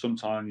ball, and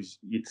sometimes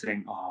you'd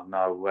think, "Oh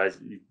no, where's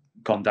he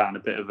gone down a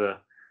bit of a,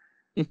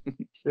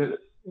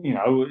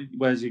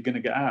 where's he going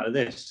to get out of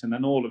this?" And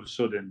then all of a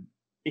sudden,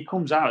 he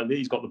comes out of it.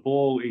 He's got the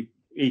ball.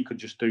 He could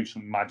just do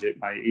some magic,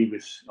 mate. He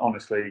was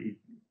honestly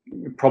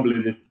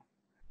probably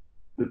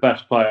the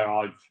best player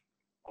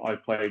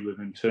I've played with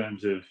in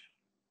terms of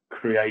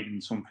creating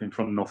something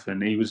from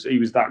nothing. He was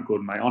that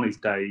good, mate. On his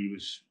day,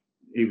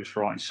 he was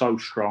frightening. So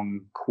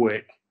strong,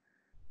 quick,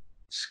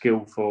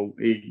 skillful.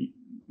 He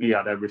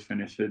had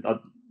everything.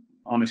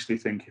 honestly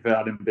think if it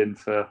hadn't been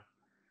for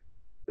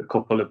a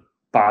couple of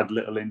bad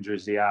little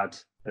injuries he had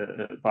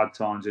at bad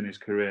times in his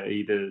career,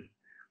 he'd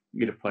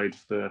have played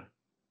for,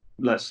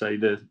 let's say,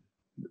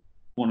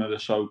 one of the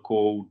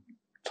so-called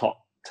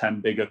top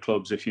 10 bigger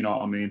clubs, if you know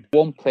what I mean.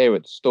 One player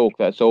at Stoke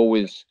that's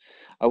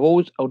I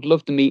would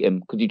love to meet him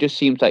because he just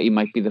seems like he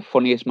might be the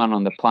funniest man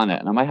on the planet,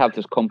 and I might have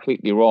this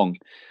completely wrong,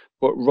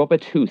 but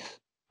Robert Huth.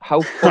 How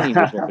funny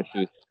was Robert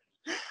Huth?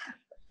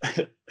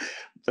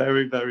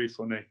 Very, very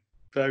funny.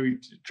 Very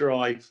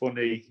dry,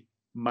 funny,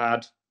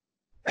 mad.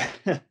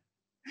 A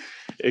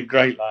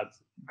great lad.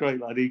 Great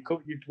lad.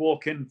 You'd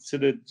walk into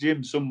the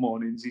gym some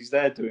mornings, he's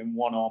there doing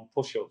one-arm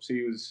push-ups.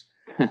 He was,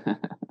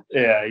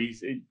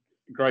 he's a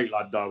great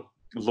lad though.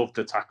 Loved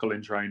to tackle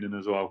in training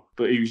as well.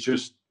 But he was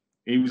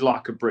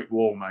like a brick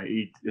wall,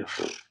 mate.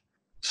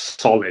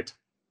 Solid.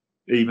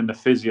 Even the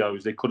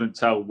physios, they couldn't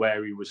tell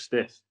where he was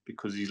stiff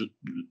because his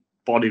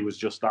body was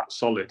just that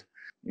solid.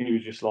 He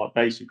was just like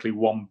basically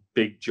one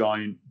big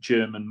giant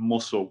German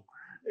muscle.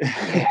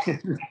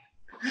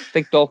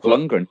 Like Dolph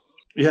Lundgren.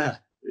 Yeah,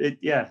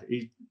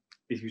 he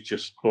was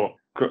just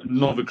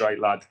another great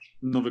lad,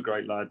 and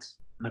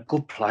a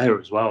good player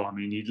as well. I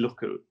mean, you'd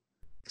look at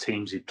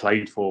teams he'd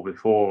played for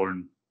before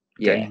and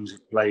games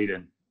he'd played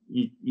in.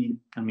 You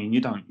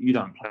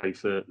don't play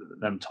for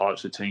them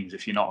types of teams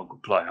if you're not a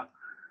good player.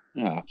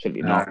 No,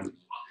 absolutely not.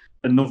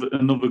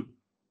 Another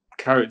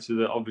character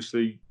that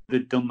obviously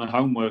they'd done the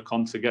homework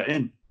on to get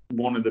in.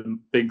 One of the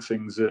big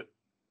things that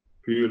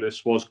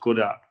Pulis was good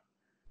at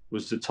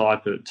was the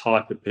type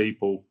of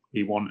people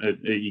he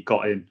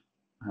got in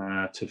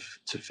to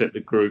fit the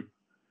group.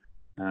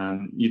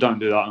 You don't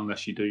do that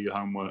unless you do your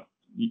homework.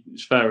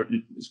 It's fair.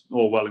 It's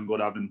all well and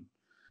good having,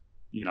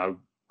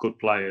 good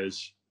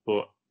players,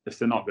 but if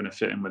they're not going to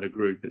fit in with a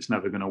group, it's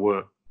never going to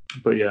work.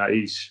 But yeah,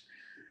 he's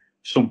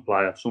some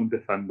player, some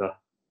defender.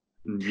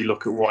 And you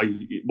look at what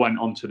he went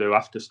on to do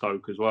after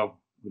Stoke as well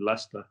with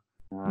Leicester.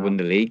 Won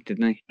the league,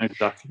 didn't he?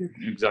 Exactly.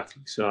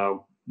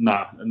 So,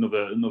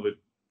 another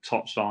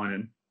top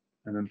signing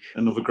and then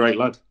another great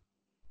lad.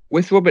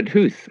 With Robert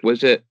Huth,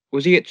 was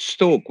he at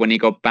Stoke when he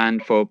got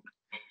banned for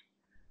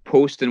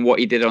posting what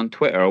he did on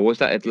Twitter, or was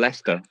that at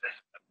Leicester?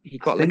 He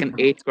got like an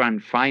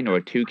 £8,000 fine or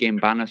a 2-game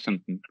ban or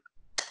something.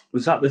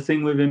 Was that the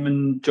thing with him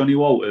and Johnny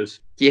Walters?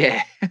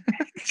 Yeah.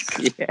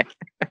 Yeah.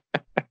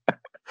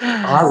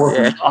 I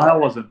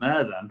wasn't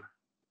there then.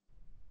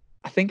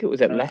 I think it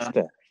was at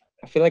Leicester.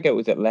 I feel like it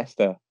was at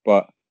Leicester,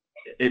 but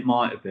it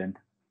might have been.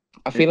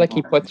 I feel like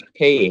he puts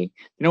K.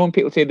 When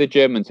people say the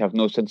Germans have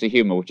no sense of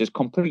humor, which is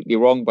completely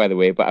wrong, by the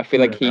way, but I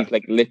feel like he's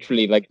like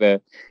literally like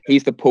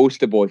he's the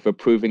poster boy for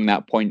proving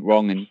that point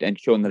wrong and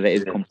showing that it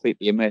is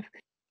completely a myth.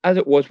 As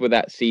it was with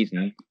that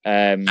season,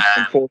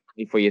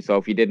 unfortunately for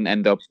yourself, you didn't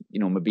end up,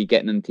 maybe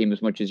getting in the team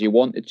as much as you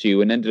wanted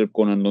to, and ended up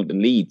going on loan to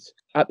Leeds.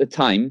 At the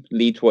time,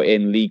 Leeds were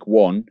in League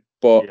One,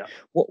 but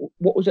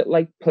what was it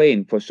like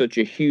playing for such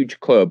a huge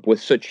club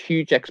with such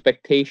huge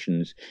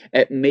expectations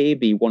at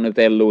maybe one of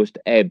their lowest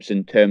ebbs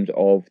in terms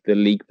of the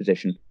league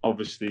position?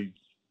 Obviously,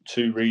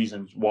 two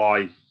reasons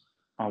why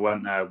I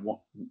went there.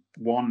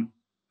 One,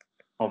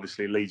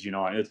 obviously Leeds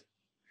United.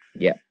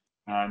 Yeah.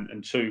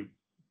 And two,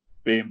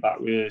 being back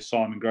with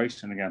Simon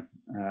Grayson again.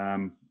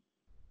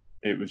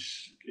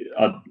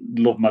 I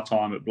loved my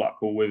time at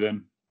Blackpool with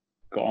him,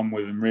 got on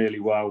with him really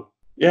well.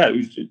 Yeah,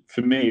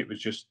 for me, it was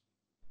just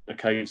a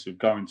case of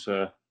going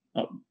to,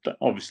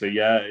 obviously,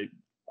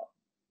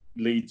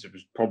 Leeds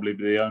was probably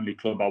the only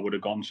club I would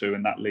have gone to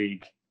in that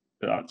league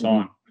at that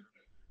time.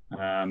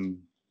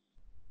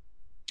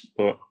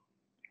 But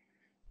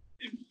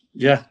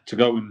yeah, to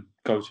go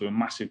to a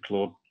massive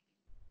club,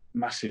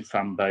 massive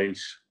fan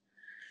base,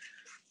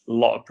 a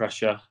lot of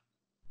pressure,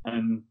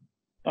 and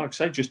like I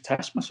say, just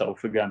test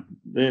myself again.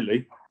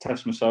 Really,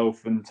 test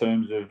myself in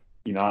terms of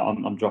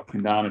I'm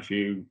dropping down a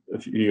few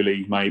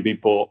leagues maybe,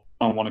 but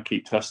I want to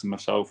keep testing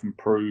myself and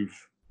prove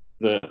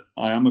that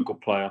I am a good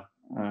player.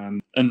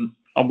 And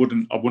I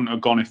wouldn't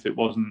have gone if it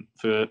wasn't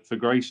for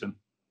Grayson.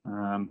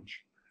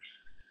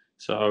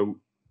 So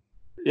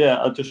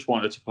yeah, I just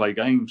wanted to play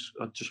games.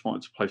 I just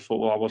wanted to play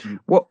football. I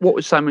wasn't. What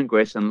was Simon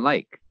Grayson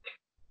like?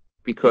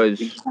 Because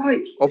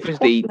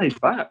obviously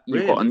you've got a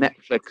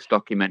Netflix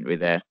documentary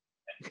there,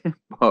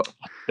 but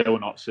still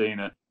not seen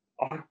it.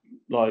 I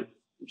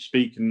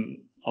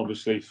speaking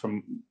obviously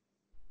from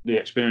the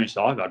experience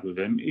I've had with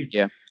him.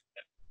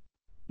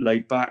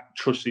 Laid back,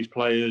 trusts his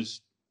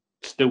players,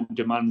 still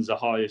demands the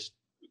highest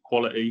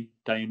quality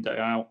day in, day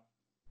out,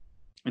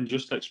 and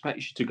just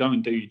expects you to go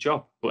and do your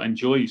job, but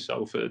enjoy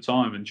yourself at the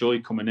time,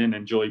 enjoy coming in,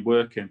 enjoy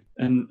working,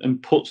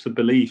 and puts the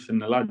belief in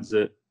the lads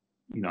that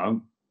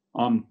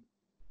I'm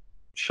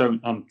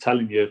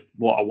telling you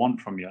what I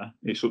want from you.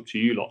 It's up to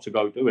you lot to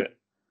go do it.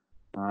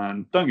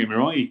 And don't get me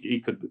wrong,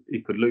 he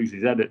could lose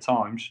his head at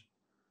times.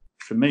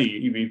 For me,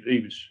 he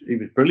was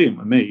brilliant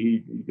with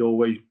me. He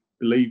always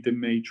believed in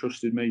me,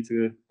 trusted me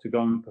to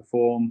go and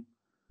perform.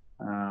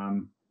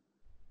 And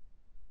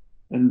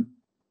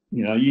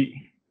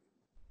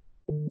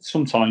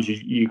sometimes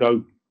you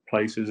go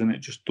places and it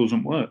just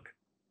doesn't work.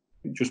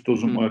 It just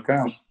doesn't work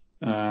out.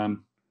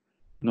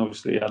 and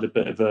obviously he had a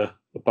bit of a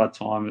bad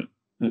time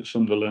at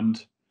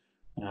Sunderland,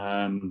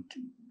 and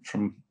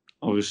from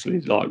obviously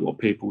like what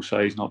people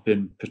say, he's not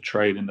been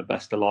portrayed in the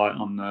best of light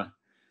on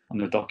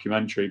the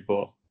documentary.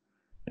 But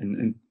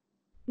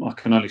I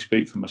can only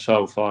speak for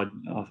myself. I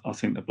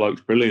think the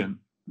bloke's brilliant,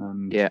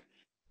 and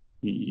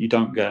you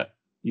don't get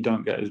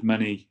as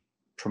many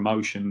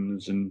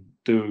promotions and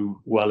do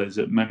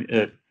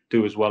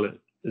as well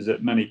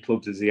at many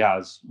clubs as he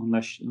has,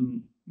 unless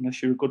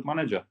you're a good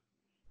manager.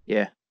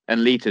 Yeah.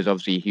 And Leeds is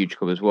obviously a huge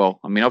club as well.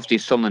 I mean, obviously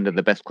Sunderland are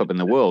the best club in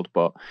the world,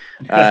 but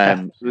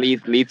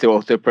Leeds are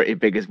also pretty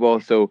big as well.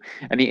 So,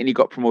 and he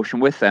got promotion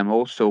with them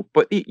also.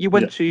 But you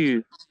went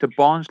to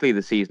Barnsley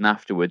the season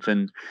afterwards,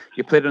 and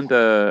you played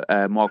under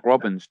Mark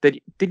Robins.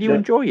 Did you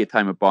enjoy your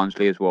time at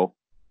Barnsley as well?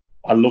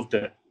 I loved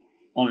it.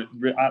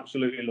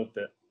 Absolutely loved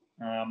it.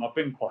 I've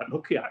been quite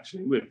lucky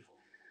actually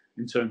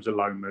in terms of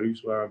loan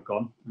moves where I've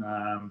gone.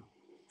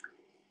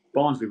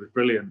 Barnsley was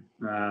brilliant.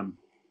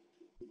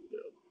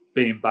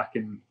 Being back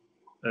in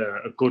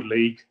a good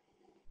league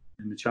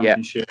in the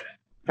Championship.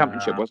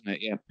 Championship, wasn't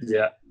it? Yeah.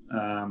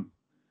 Yeah.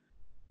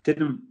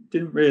 Didn't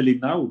really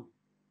know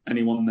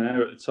anyone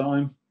there at the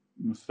time.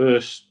 My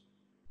first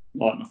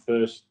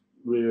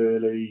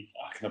really,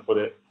 how can I put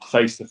it,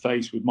 face to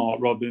face with Mark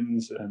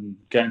Robins and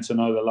getting to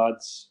know the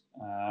lads.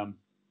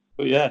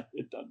 But yeah,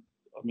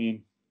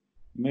 me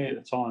at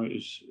the time, it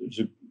was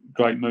a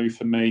great move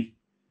for me.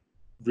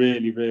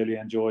 Really, really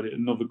enjoyed it.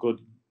 Another good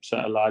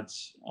set of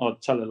lads.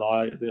 I'd tell a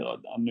lie.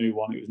 I knew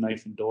one. It was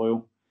Nathan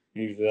Doyle.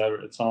 He was there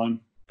at the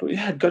time. But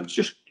yeah,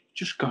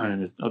 just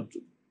going and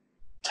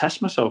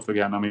test myself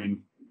again. I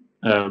mean,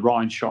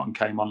 Ryan Shotton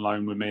came on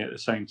loan with me at the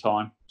same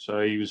time,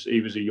 so he was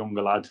a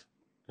younger lad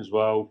as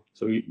well.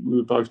 So we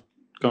were both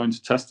going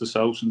to test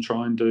ourselves and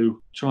try and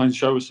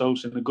show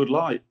ourselves in a good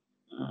light.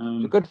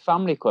 It's a good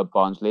family club,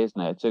 Barnsley,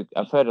 isn't it?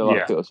 I've heard a lot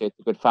of people say it's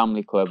a good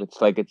family club.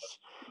 It's like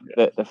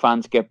the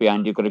fans get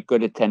behind. You've got a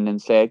good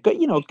attendance there.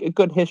 A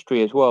good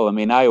history as well. I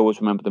mean, I always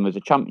remember them as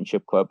a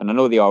Championship club, and I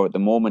know they are at the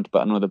moment,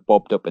 but I know they've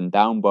bobbed up and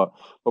down. But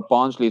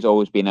Barnsley's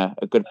always been a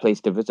good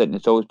place to visit, and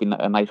it's always been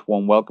a nice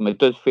warm welcome. It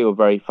does feel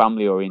very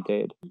family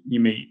oriented.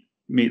 You meet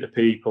the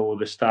people,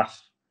 the staff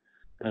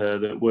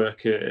that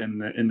work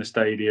in the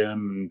stadium,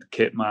 and the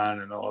kit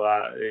man and all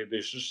that.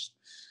 There's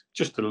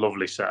just a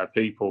lovely set of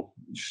people.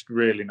 Just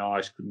really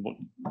nice.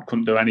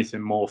 Couldn't do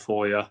anything more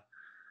for you.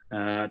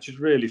 Just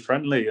really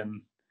friendly,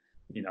 and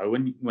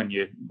when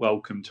you're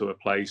welcome to a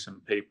place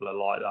and people are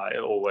like that,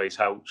 it always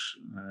helps.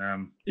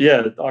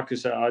 Like I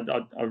said,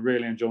 I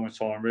really enjoyed my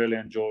time. Really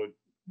enjoyed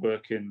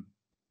working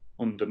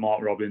under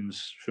Mark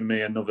Robins. For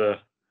me, another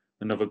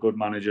good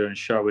manager, and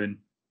showing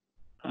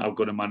how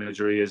good a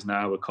manager he is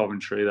now at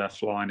Coventry. They're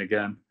flying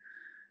again.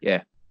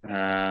 Yeah.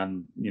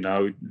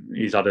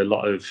 He's had a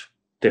lot of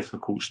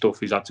difficult stuff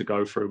he's had to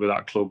go through with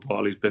that club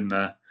while he's been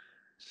there.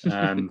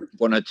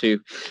 One or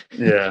two.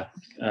 Yeah,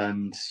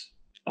 and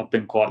I've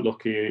been quite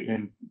lucky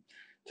in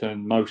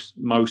terms.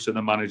 Most of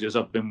the managers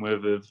I've been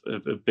with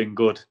have been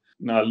good.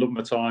 No, I love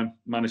my time.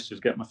 Managed to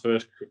get my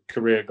first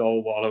career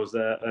goal while I was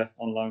there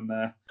on loan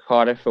there.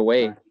 Cardiff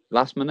away,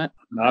 last minute?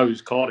 No, it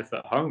was Cardiff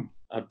at home.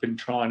 I'd been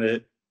trying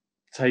to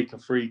take a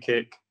free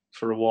kick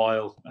for a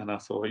while, and I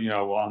thought, you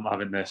know what, I'm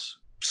having this.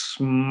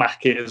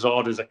 Smack it as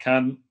hard as I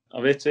can.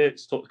 I've hit it.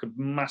 It's took a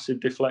massive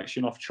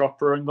deflection off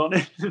Chopper and gone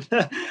in.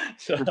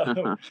 So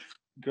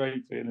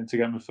great feeling to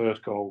get my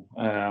first goal.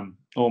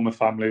 All my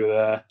family were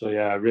there. So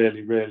yeah,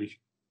 really, really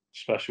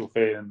special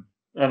feeling.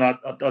 And I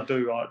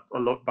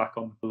look back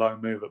on the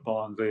loan move at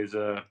Barnsley as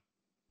a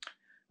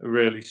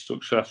really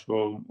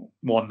successful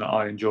one that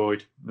I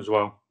enjoyed as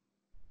well.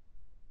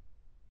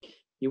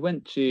 You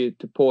went to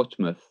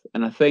Portsmouth,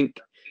 and I think,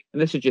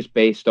 and this is just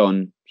based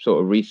on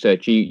sort of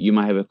research, you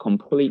might have a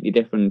completely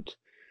different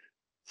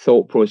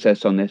thought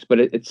process on this, but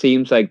it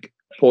seems like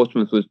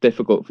Portsmouth was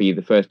difficult for you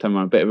the first time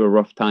around, a bit of a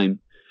rough time.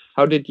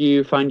 How did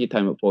you find your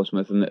time at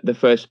Portsmouth and the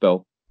first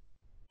spell?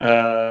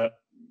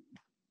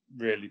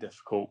 Really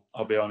difficult,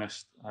 I'll be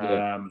honest.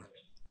 Yeah.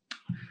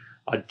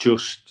 I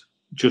just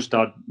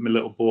had my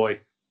little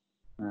boy,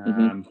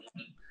 and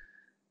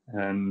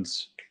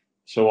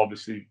so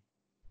obviously,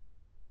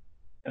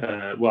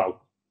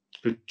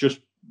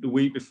 just the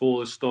week before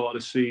the start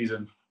of the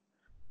season,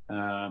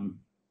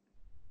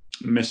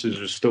 Mrs.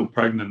 was still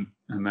pregnant,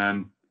 and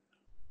then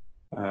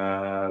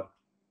the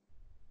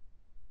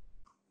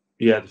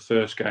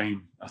first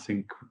game I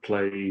think we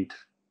played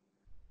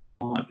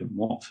might have been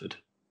Watford.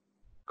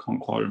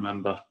 Can't quite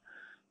remember,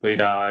 but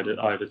yeah,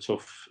 I had a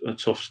tough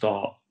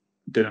start.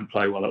 Didn't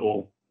play well at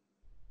all.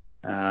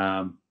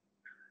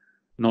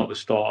 Not the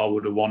start I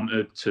would have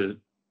wanted to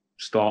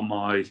start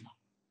my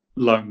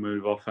loan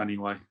move off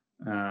anyway.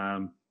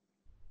 But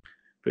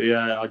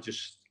yeah, I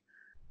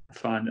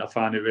find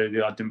it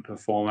really. I didn't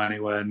perform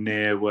anywhere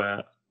near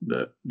where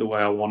the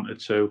way I wanted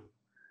to,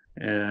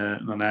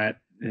 and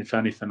if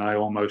anything, I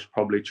almost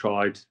probably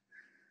tried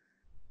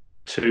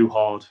too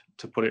hard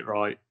to put it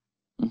right.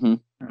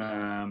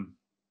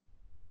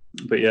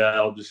 But yeah,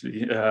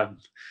 obviously, a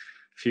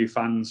few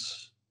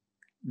fans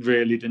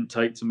really didn't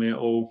take to me at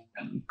all.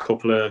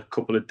 Couple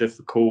of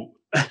difficult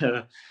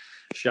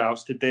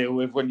shouts to deal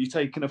with when you're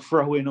taking a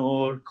throw in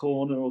or a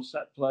corner or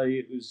set play.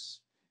 It was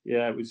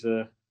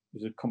a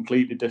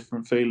completely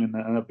different feeling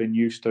than I've been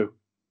used to.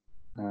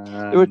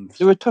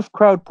 They're a tough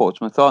crowd,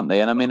 Portsmouth, aren't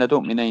they? And I mean, I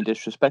don't mean any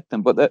disrespect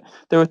them, but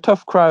they're a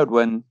tough crowd,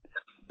 when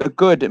a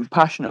good and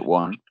passionate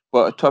one,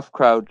 but a tough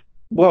crowd.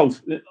 Well,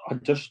 I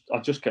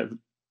just kept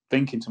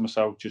thinking to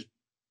myself, just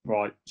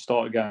right,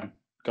 start again,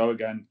 go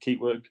again,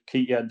 keep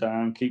your head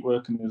down, keep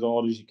working as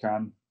hard as you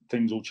can.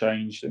 Things will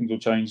change. Don't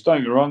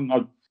get me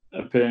wrong.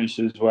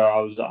 Appearances where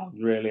I was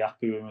really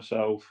happy with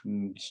myself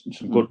and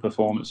some good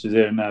performances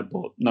here and there,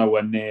 but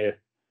nowhere near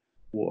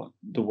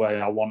the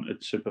way I wanted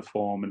to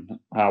perform and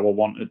how I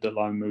wanted the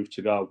loan move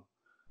to go.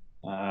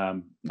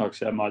 Like I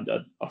said,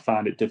 I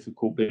found it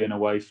difficult being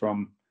away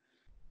from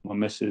my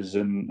missus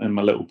and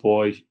my little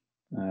boy.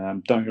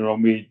 Don't get me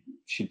wrong,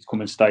 she'd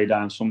come and stay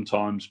down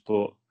sometimes,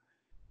 but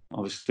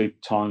obviously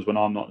times when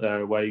I'm not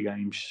there away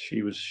games,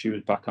 she was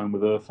back home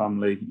with her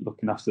family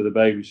looking after the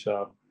baby.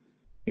 So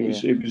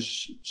it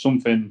was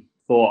something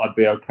thought I'd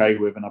be okay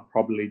with, and I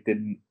probably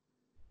didn't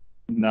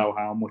know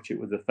how much it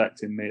was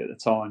affecting me at the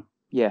time.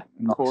 Yeah,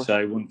 like I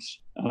say, once,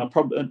 and I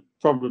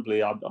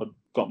probably I'd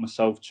got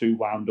myself too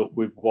wound up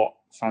with what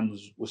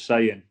fans were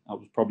saying. I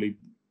was probably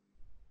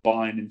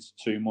buying into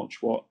too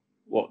much what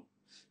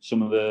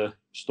some of the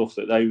stuff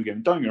that they were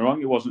giving. Don't get me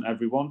wrong, it wasn't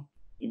everyone,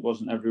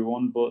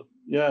 but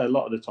yeah, a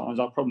lot of the times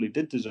I probably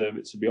did deserve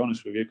it, to be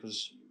honest with you,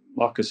 because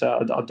like I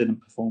said, I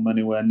didn't perform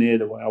anywhere near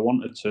the way I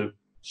wanted to.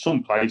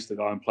 Some place to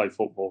go and play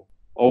football,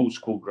 old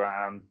school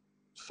ground,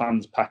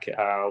 fans pack it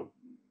out,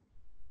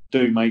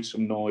 do make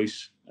some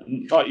noise.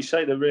 And like you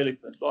say, they're really,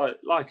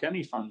 like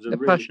any fans, they're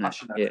really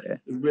passionate. Yeah. They're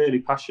really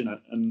passionate.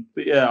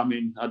 But yeah, I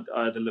mean,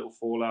 I had a little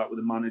fallout with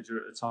the manager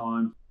at the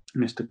time,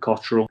 Mr.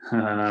 Cottrell.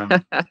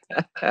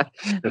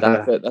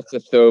 That's a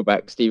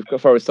throwback, Steve.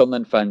 For a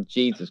Sunderland fan,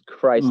 Jesus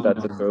Christ,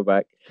 that's a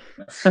throwback.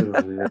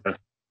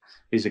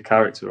 He's a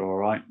character, all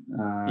right.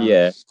 We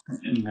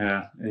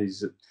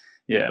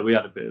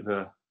had a bit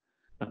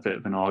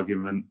of an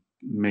argument,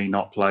 me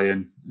not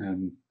playing,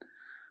 and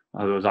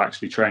I was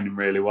actually training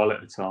really well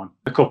at the time.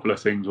 A couple of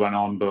things went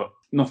on, but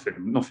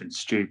nothing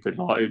stupid.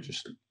 Like, it was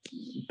just a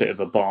bit of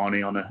a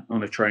Barney on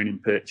a training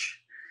pitch.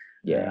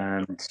 Yeah,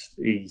 and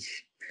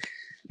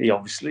he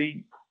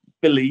obviously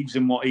believes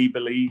in what he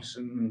believes,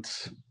 and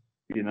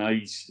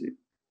he's,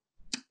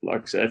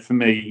 like I said, for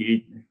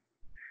me,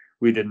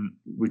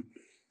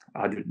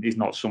 he's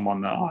not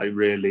someone that I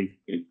really,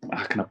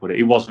 how can I put it?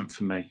 He wasn't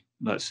for me.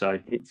 Let's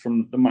say,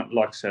 from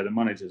like I said, the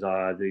managers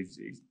I had,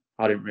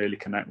 I didn't really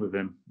connect with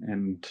him,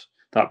 and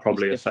that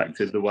probably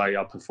affected the way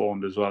I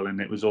performed as well.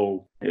 And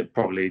it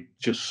probably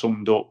just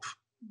summed up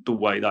the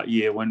way that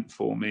year went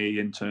for me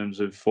in terms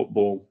of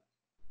football.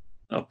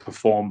 I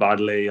performed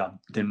badly. I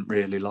didn't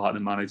really like the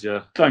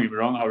manager. Don't get me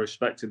wrong, I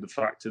respected the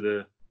fact of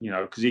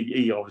because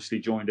he obviously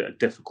joined at a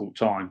difficult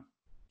time,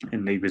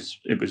 and it was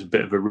a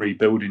bit of a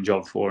rebuilding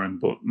job for him,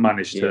 but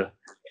managed to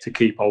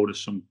keep hold of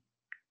some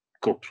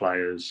good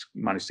players,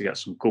 managed to get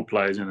some good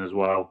players in as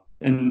well.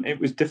 And it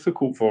was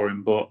difficult for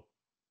him, but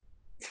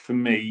for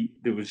me,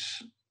 there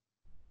was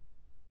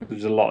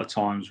a lot of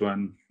times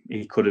when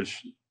he could have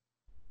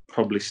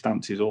probably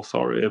stamped his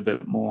authority a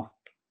bit more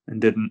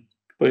and didn't.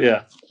 But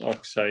yeah, like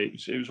I say,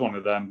 it was one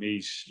of them.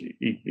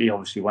 He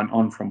obviously went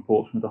on from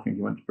Portsmouth. I think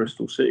he went to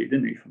Bristol City,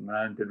 didn't he, from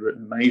there, and did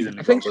amazingly.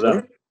 I think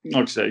so.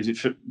 Like I say,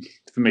 for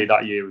me,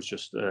 that year was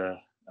just a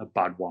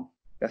bad one.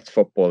 That's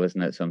football,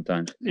 isn't it,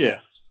 sometimes? Yeah.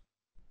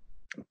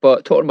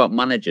 But talking about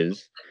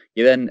managers,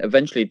 you then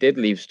eventually did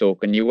leave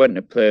Stoke, and you went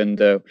to play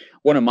under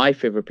one of my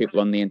favourite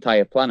people on the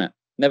entire planet.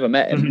 Never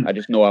met him. I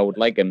just know I would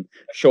like him.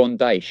 Sean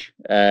Dyche.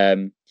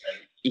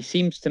 He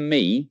seems to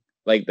me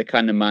like the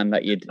kind of man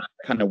that you'd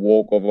kind of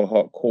walk over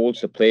hot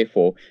coals to play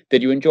for.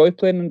 Did you enjoy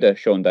playing under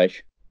Sean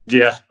Dyche?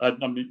 Yeah, I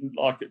mean,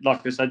 like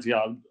I said, yeah,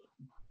 I've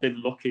been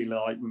lucky.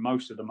 Like with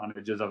most of the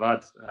managers I've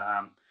had,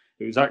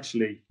 it was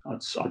actually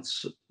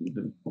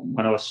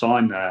when I was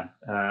signed there.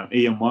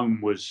 Ian Wong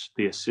was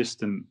the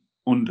assistant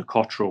under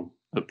Cottrell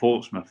at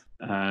Portsmouth,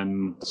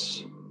 and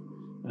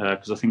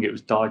because I think it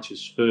was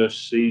Dyche's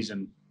first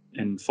season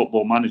in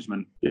football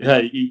management.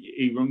 Yeah,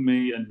 he rung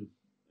me, and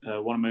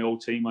one of my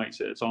old teammates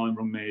at the time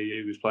rung me.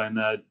 He was playing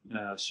there,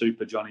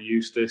 Super Johnny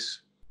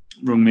Eustace,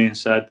 rung me and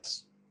said,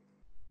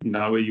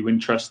 are you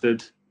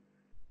interested?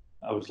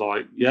 I was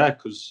like, yeah,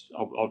 because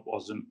I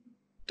wasn't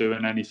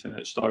doing anything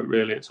at Stoke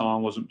really at the time. I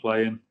wasn't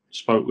playing.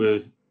 Spoke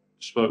with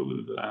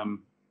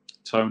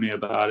Tony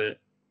about it,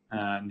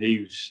 and he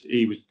was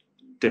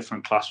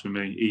different class for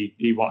me.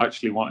 He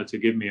actually wanted to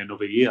give me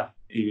another year.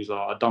 He was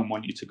like, I don't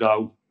want you to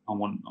go. I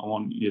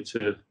want you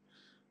to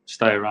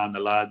stay around the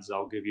lads.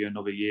 I'll give you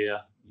another year.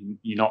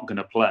 You're not going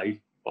to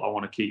play, but I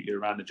want to keep you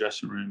around the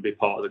dressing room and be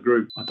part of the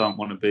group. I don't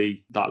want to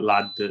be that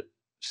lad that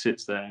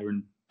sits there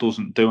and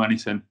doesn't do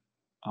anything.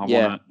 I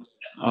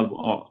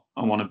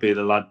want to be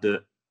the lad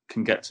that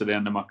can get to the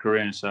end of my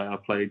career and say, I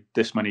played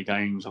this many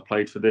games, I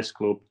played for this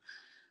club,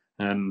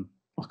 and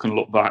I can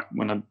look back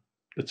when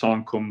the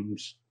time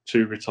comes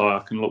to retire,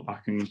 I can look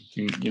back and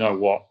think, you know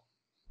what,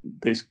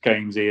 this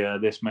game's here,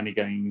 this many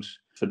games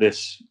for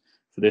this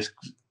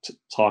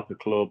type of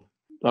club.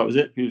 That was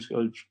it. He was,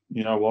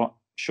 you know what,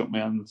 shook my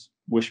hands,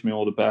 wished me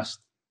all the best,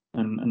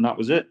 and that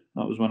was it.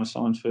 That was when I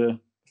signed for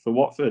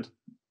Watford.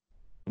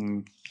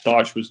 And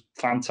Dyche was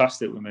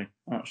fantastic with me,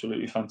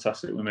 absolutely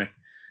fantastic with me.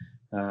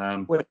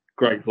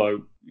 Great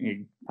bloke.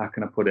 How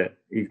can I put it?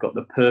 He's got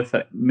the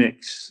perfect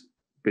mix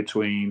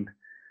between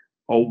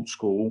old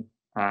school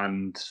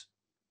and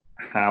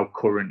how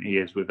current he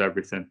is with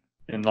everything.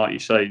 And like you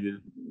say,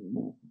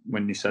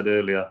 when you said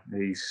earlier,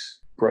 he's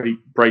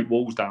break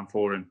walls down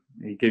for him.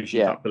 He gives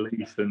you that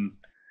belief, and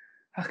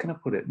how can I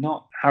put it?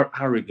 Not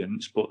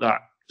arrogance, but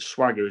that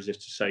swagger, as if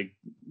to say,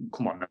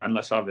 "Come on, man,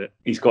 let's have it."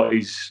 He's got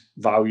his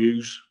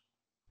values,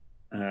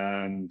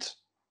 and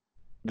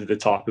the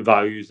type of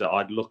values that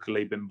I'd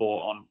luckily been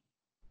brought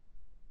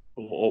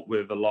up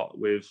with a lot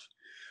with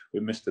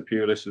Mr.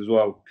 Pulis as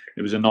well.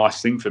 It was a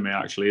nice thing for me,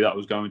 actually, that I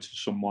was going to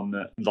someone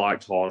that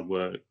liked hard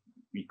work.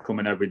 You come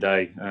in every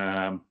day.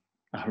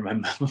 I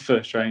remember my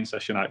first training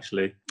session,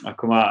 actually. I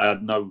come out, I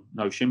had no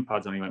shin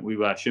pads on. He went, "We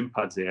wear shin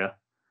pads here."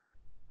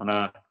 And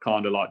I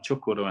kind of like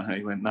chuckled, and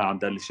he went, "No, I'm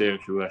deadly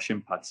serious, we wear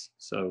shin pads."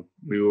 So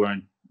we were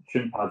wearing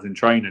shin pads in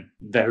training.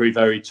 Very,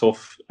 very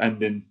tough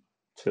ending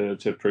to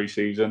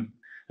pre-season.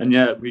 And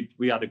yeah,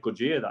 we had a good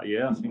year that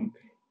year. I think,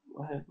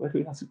 where did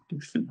we, I think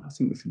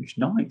we finished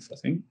ninth, I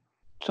think.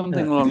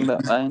 Something along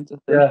that lines, I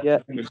think. I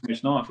think we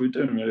finished ninth. We were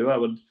doing really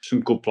well. With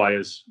some good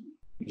players.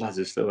 Lads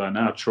are still there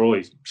now.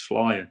 Troy's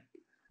flying.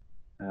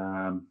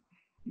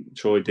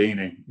 Troy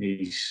Deeney,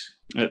 he's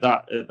at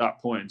that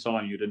point in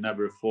time, you'd have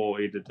never have thought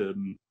he'd have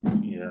done.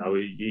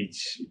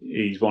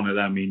 He's one of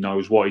them. He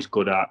knows what he's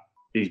good at.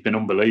 He's been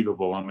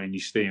unbelievable. I mean, you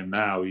see him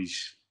now.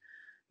 He's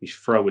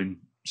throwing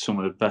some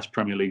of the best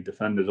Premier League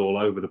defenders all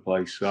over the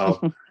place.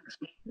 So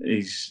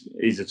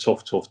he's a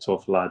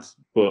tough lad.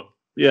 But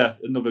yeah,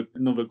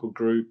 another good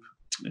group.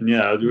 And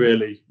yeah, I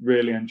really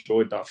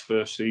enjoyed that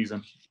first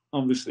season.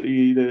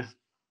 Obviously, the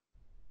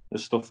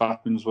stuff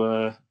happens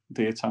where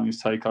the Italians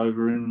take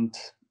over, and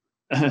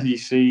you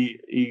see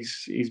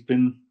he's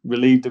been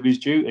relieved of his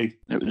duty.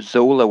 It was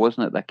Zola,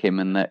 wasn't it, that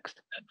came in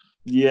next?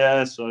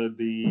 Yeah, so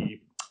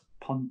the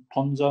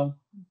Ponzo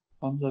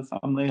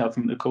family, I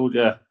think they're called.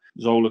 Yeah,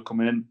 Zola come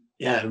in.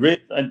 Yeah,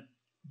 and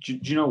do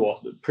you know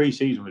what? The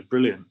pre-season was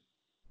brilliant.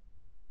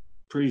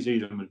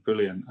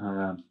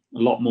 A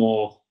lot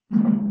more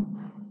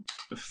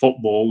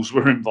footballs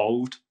were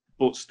involved,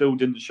 but still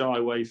didn't shy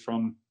away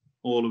from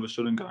all of a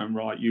sudden going,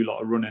 right, you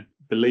lot are running.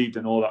 Believed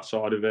in all that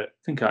side of it.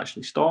 I think I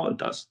actually started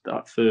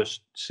that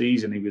first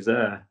season he was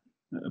there.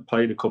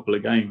 Played a couple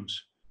of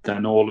games.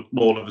 Then all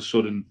of a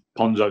sudden,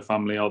 Ponzo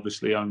family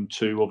obviously owned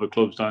two other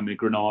clubs down in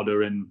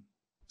Granada in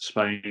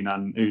Spain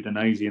and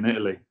Udinese in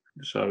Italy.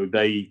 So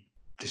they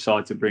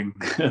decided to bring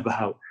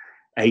about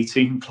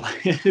 18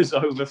 players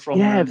over from.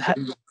 Yeah, they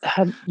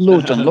had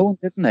loads on loan,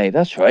 didn't they?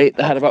 That's right.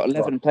 They had about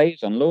 11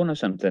 players on loan or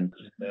something.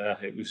 Yeah,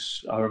 it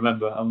was. I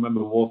remember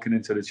walking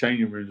into the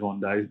changing rooms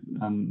one day,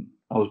 and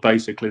I was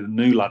basically the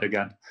new lad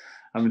again,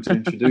 having to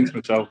introduce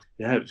myself.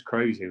 Yeah, it was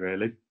crazy,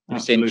 really. You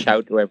saying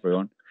shout to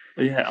everyone.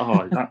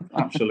 Yeah,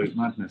 absolute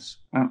madness.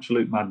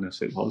 Absolute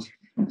madness it was.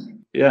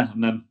 Yeah,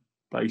 and then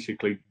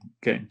basically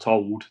getting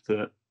told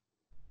that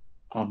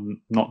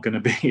I'm not going to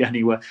be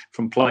anywhere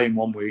from playing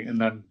one week, and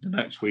then the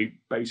next week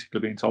basically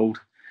being told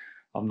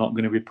I'm not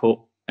going to be put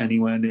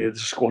anywhere near the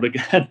squad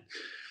again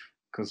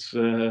because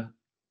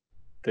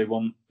they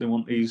want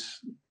these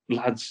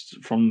lads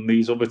from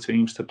these other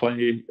teams to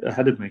play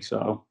ahead of me.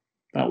 So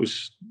that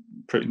was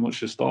pretty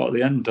much the start of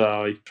the end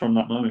from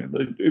that moment.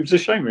 But it was a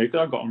shame, really.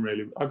 I got on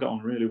really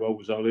well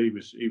with Zola. He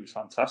was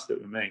fantastic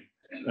with me,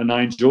 and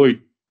I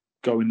enjoyed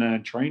going there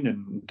and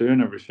training and doing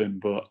everything.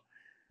 But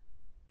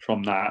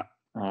from that,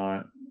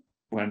 I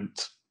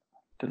went.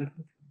 Did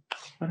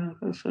I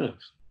go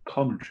first?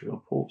 Coventry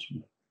or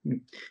Portsmouth?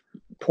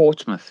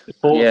 Portsmouth.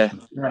 Yeah,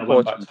 I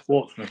went back to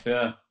Portsmouth.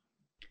 Yeah.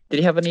 Did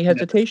he have any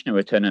hesitation in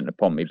returning to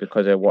Pompey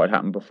because of what had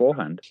happened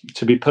beforehand?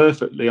 To be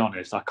perfectly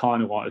honest, I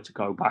kind of wanted to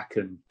go back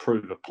and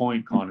prove a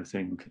point, kind of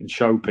thing, and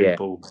show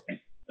people. Yeah.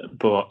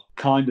 But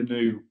kind of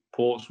knew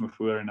Portsmouth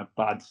were in a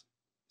bad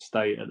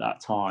state at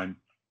that time.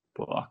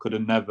 But I could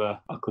have never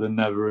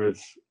have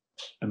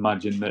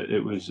imagined that it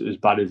was as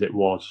bad as it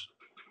was.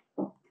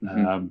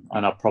 Mm-hmm.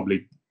 And I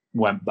probably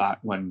went back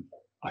when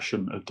I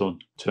shouldn't have done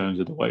in terms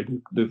of the way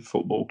the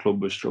football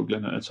club was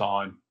struggling at the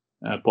time.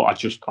 But I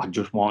just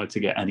wanted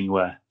to get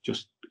anywhere,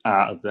 just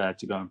out of there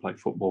to go and play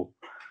football.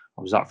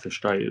 I was that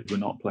frustrated with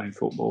not playing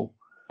football.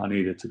 I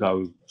needed to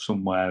go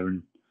somewhere,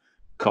 and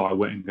Carl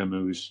Whittingham,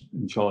 who was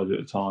in charge at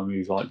the time, he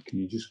was like, "Can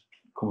you just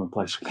come and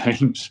play some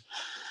games?"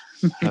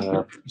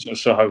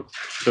 So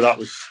that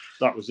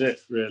was it,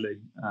 really.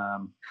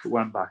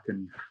 Went back,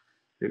 and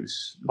it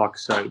was, like I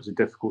say, it was a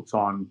difficult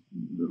time.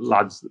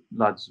 Lads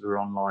were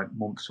on like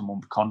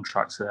month-to-month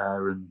contracts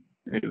there, and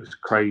it was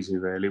crazy,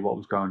 really, what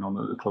was going on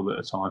at the club at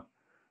the time.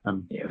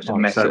 And yeah, it was a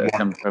mess.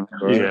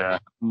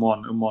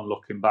 One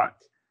looking back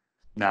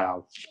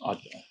now,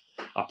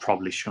 I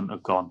probably shouldn't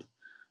have gone.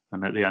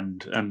 And at the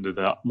end of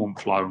that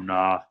month loan,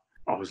 I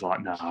was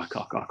like, no, I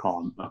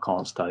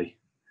can't stay.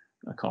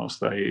 I can't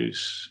stay.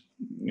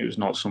 It was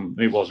not some.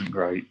 It wasn't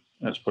great.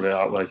 Let's put it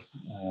that way.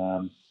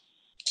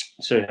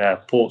 So yeah,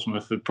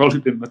 Portsmouth had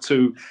probably been my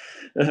two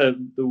the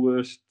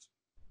worst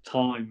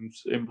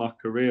times in my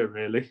career.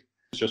 Really,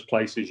 it's just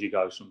places you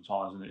go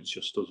sometimes, and it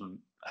just doesn't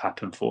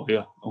happen for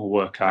you or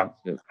work out.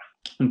 Yeah.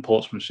 And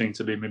Portsmouth seemed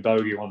to be my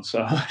bogey one.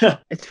 So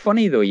it's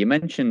funny though. You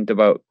mentioned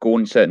about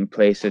going certain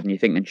places, and you're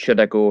thinking, should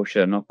I go?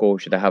 Should I not go?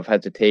 Should I have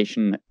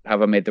hesitation?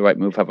 Have I made the right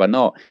move? Have I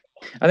not?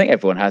 I think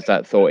everyone has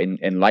that thought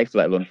in life,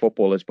 let alone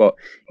footballers. But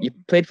you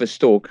played for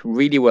Stoke,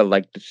 really well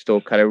liked at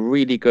Stoke, had a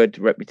really good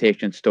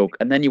reputation at Stoke,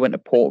 and then you went to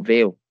Port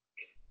Vale.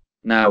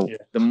 Now,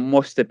 there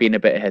must have been a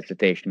bit of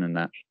hesitation in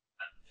that.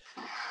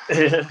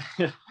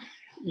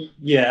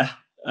 Yeah,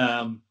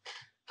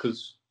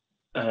 because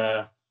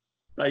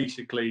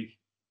basically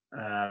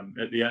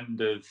at the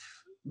end of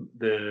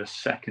the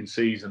second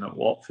season at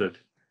Watford,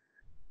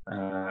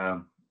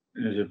 it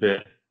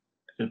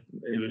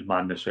was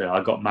madness. Really.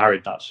 I got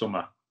married that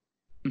summer.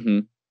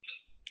 Mm-hmm.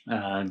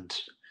 And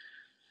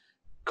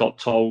got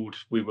told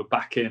we were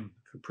back in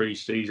for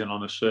pre-season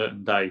on a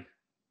certain day.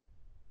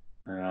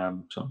 So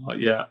I'm like,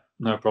 yeah,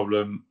 no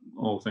problem,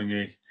 all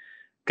thingy.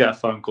 Get a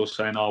phone call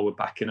saying, oh, we're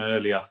back in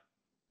earlier.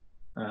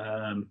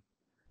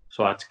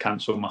 So I had to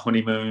cancel my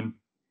honeymoon,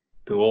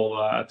 do all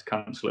that. I had to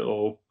cancel it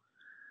all.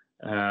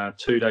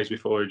 2 days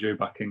before we drew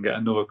back in, get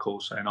another call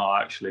saying, oh,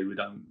 actually, we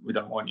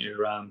don't want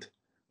you around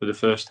with the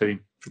first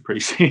team for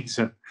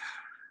pre-season.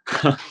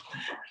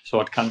 So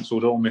I'd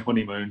cancelled all my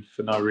honeymoon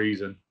for no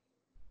reason,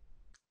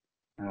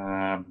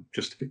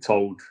 just to be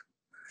told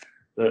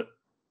that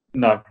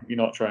no, you're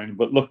not training.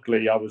 But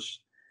luckily, I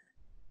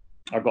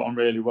got on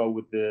really well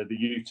with the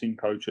youth team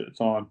coach at the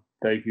time,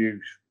 Dave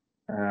Hughes,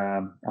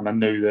 and I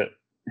knew that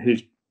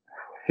his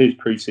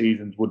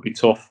pre-seasons would be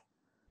tough.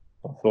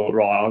 I thought,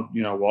 right,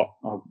 you know what,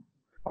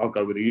 I'll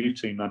go with the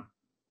youth team then.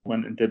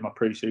 Went and did my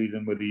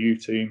pre-season with the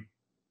youth team,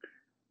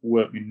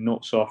 worked me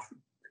nuts off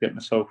to get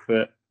myself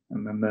fit.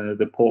 And then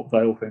the Port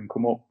Vale thing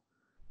come up.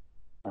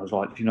 I was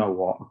like, you know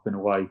what? I've been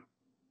away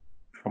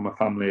from my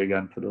family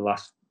again for the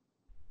last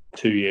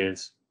 2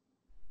 years.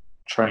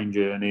 Train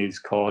journeys,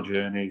 car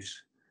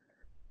journeys.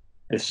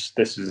 This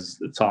is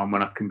the time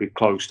when I can be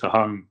close to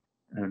home.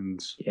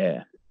 And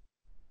yeah,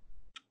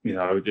 you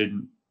know, it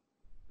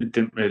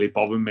didn't really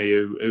bother me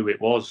who it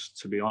was,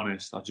 to be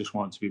honest. I just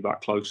wanted to be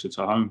back closer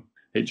to home.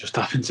 It just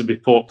happened to be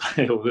Port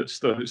Vale,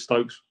 that's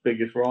Stoke's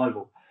biggest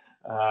rival.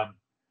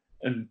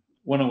 And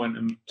when I went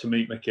to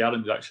meet Mickey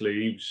Adams,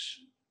 actually,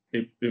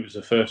 it was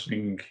the first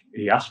thing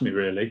he asked me,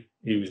 really.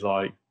 He was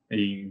like, are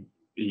you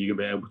going to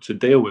be able to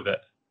deal with it?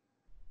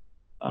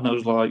 And I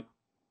was like,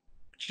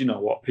 do you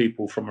know what?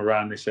 People from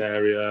around this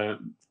area,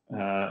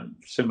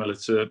 similar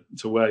to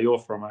where you're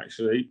from,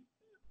 actually,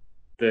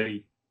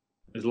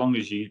 as long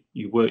as you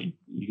work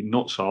your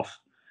nuts off,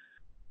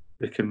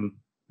 they can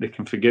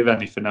forgive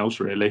anything else,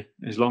 really.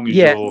 As long as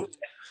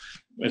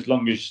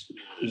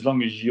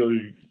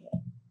you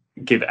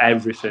give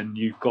everything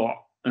you've got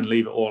and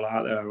leave it all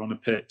out there on the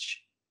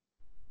pitch,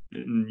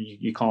 and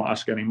you can't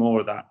ask any more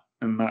of that.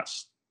 And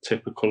that's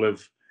typical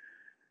of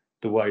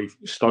the way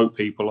Stoke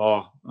people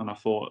are. And I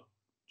thought,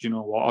 do you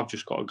know what? I've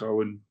just got to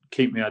go and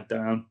keep my head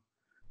down,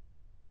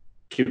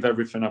 give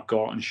everything I've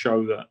got, and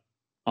show that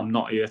I'm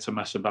not here to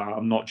mess about.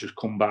 I'm not just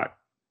come back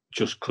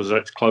just because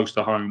it's close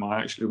to home.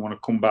 I actually want to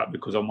come back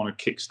because I want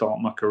to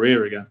kickstart my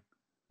career again.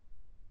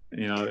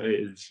 You know,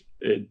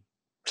 it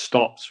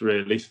stops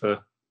really for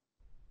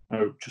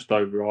just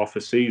over half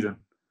a season.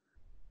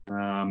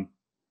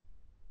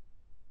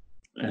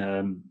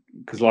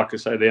 Because, like I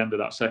say, the end of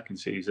that second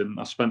season,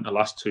 I spent the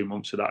last 2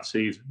 months of that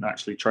season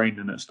actually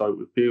training at Stoke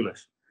with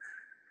Pulis.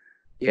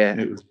 Yeah,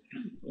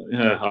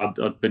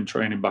 I'd been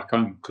training back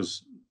home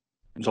because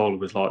Zola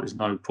was like, "There's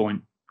no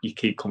point. You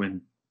keep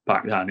coming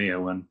back down here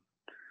when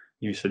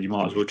you said you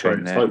might as well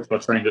train at Stoke." So I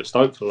trained at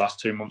Stoke for the last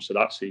 2 months of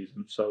that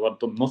season, so I'd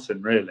done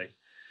nothing really.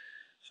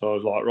 So I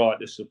was like, right,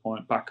 this is the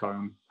point. Back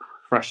home,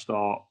 fresh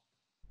start,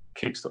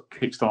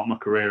 kickstart my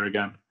career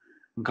again,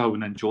 and go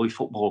and enjoy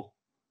football.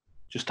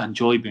 Just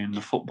enjoy being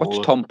the footballer.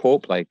 What's Tom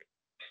Pope like?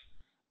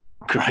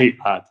 Great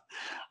lad.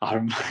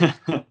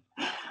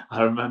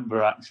 I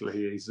remember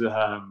actually he's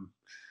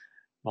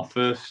my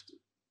first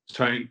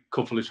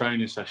couple of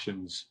training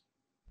sessions.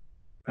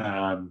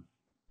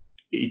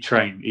 He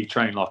trained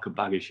like a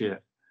bag of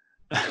shit.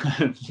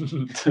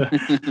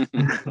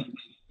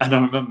 And I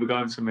remember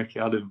going to Mickey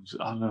Adams.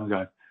 I remember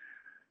going,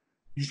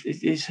 "Is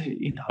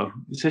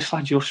this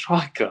lad your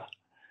striker?"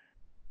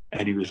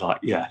 And he was like,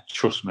 "Yeah,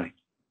 trust me."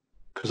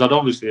 Because I'd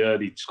obviously heard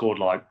he'd scored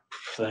like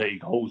 30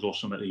 goals or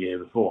something the year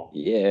before.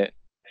 Yeah.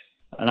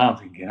 And I'm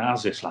thinking,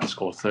 how's this lad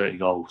scored 30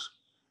 goals?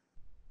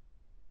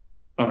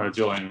 And I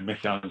joined, and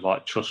Mickey was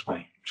like, trust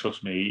me.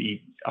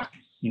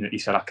 He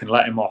said, I can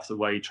let him off the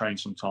way he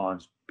trains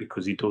sometimes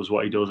because he does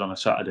what he does on a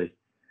Saturday.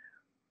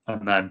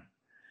 And then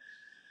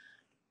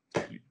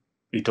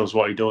he does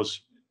what he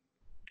does.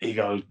 He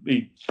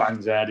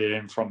bangs head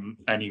in from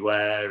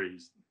anywhere. Do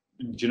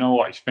you know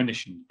what? His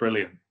finishing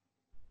brilliant.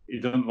 He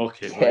doesn't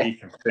look it, but he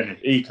can finish.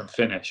 He can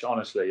finish.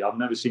 Honestly, I've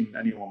never seen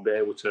anyone be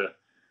able to,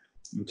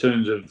 in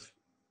terms of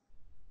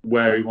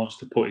where he wants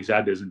to put his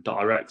headers and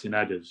directing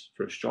headers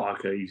for a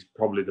striker. He's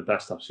probably the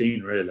best I've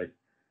seen, really.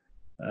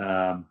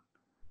 Don't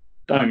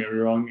get me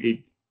wrong, he's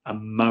a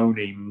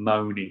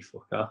moany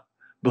fucker,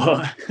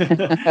 but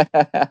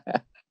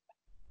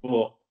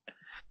but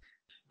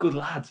good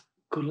lad.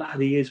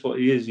 He is what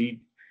he is.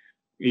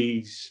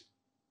 He's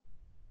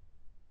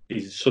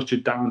such a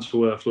down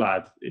to earth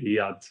lad.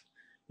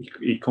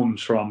 He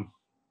comes from,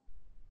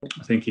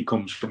 I think he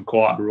comes from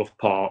quite a rough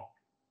part.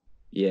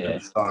 Yeah.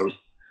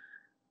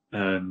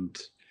 And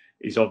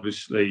he's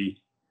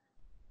obviously,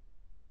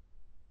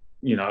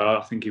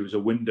 I think he was a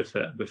window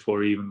fit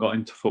before he even got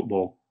into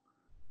football.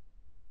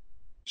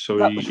 So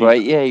that was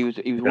right. Yeah, he was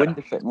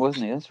window fit,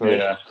 wasn't he? That's right.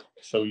 Yeah.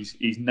 So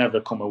he's never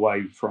come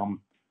away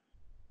from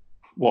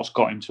what's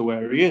got him to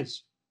where he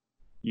is.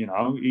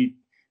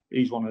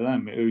 He's one of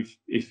them.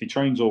 If he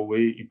trains all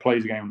week, he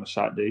plays a game on a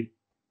Saturday,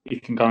 he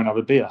can go and have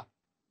a beer.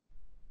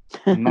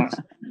 And that's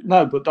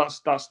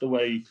the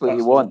way. What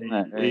you want.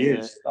 He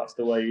is. That's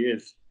the way he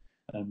is.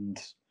 And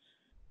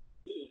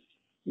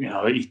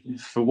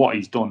for what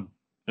he's done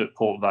at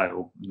Port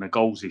Vale and the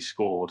goals he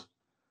scored,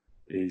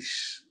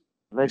 it's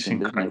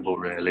incredible.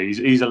 Really,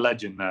 he's a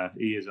legend there.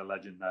 He is a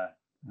legend there,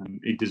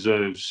 and he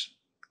deserves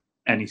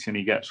anything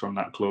he gets from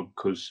that club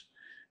because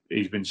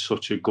he's been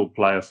such a good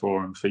player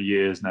for him for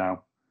years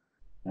now,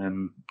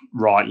 and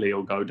rightly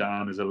he'll go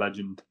down as a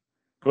legend.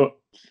 But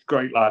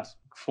great lad,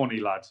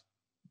 funny lad.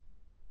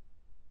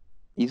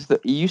 He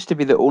used to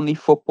be the only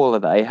footballer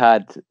that I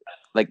had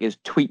like his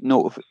tweet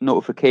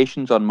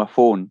notifications on my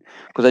phone,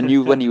 because I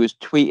knew when he was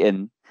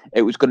tweeting,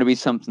 it was going to be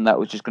something that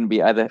was just going to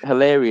be either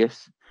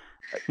hilarious,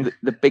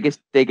 the biggest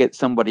dig at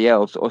somebody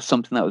else, or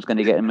something that was going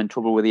to get him in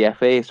trouble with the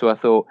FA. So I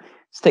thought,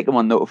 stick him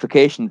on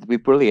notifications, it'd be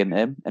brilliant,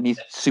 and he's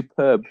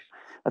superb.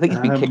 I think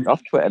he's been kicked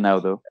off Twitter now,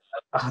 though.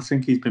 I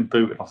think he's been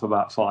booted off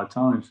about 5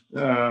 times.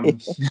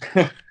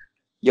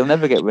 You'll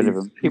never get rid of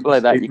him. People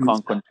like that you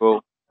can't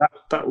control.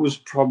 That was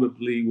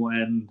probably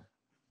when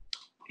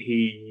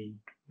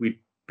we'd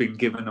been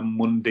given a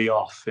Monday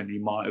off, and he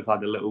might have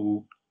had a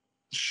little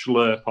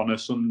slurp on a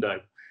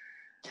Sunday,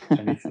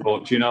 and he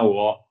thought, "Do you know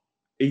what?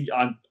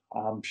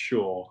 I'm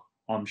sure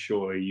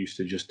he used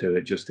to just do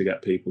it just to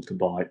get people to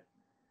bite."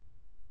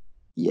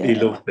 Yeah, he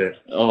loved it.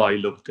 Oh, he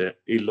loved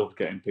it. He loved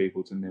getting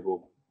people to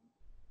nibble.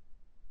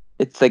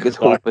 It's like his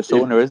whole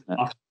persona, isn't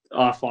it?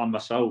 I find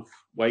myself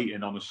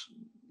waiting on a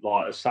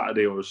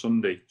Saturday or a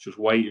Sunday, just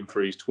waiting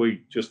for his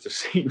tweet just to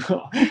see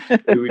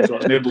who he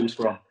got nibbles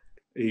from.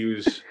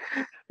 He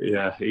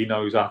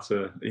knows how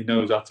to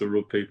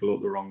rub people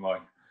up the wrong way.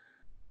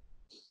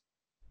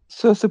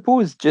 So I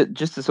suppose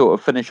just to sort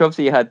of finish,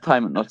 obviously you had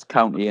time at Notts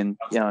County, and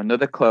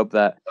another club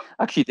that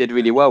actually did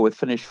really well, with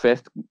finished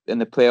 5th in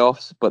the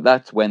playoffs, but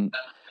that's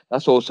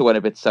also went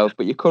a bit south.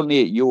 But you're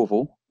currently at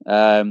Yeovil.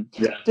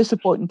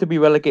 Disappointing to be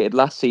relegated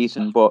last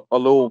season, but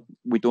although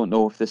we don't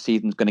know if the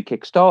season's going to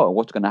kick-start or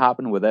what's going to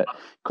happen with it,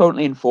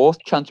 currently in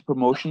 4th, chance of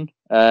promotion.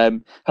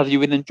 Have you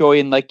been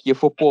enjoying your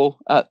football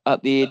at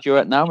the age you're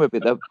at now, maybe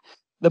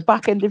the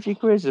back end of your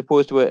career as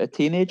opposed to a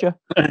teenager?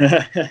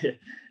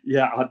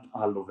 Yeah,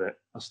 I love it.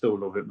 I still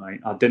love it, mate.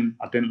 I didn't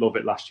love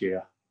it last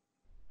year,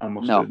 I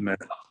must admit.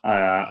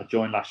 I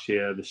joined last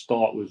year. The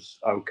start was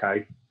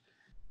okay,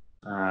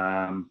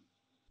 and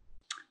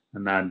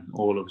then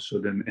all of a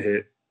sudden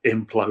it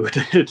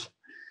imploded.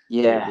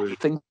 Yeah,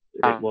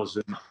 it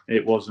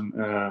wasn't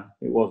a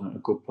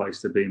good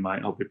place to be,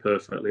 mate. I'll be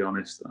perfectly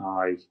honest.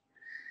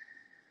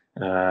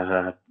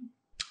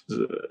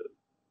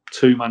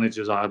 2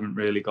 managers I haven't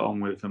really got on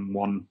with, and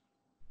one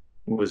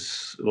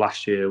was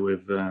last year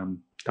with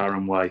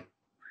Darren Way.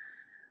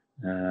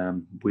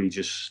 We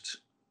just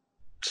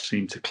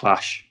seemed to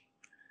clash.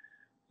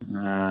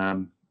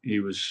 He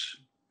was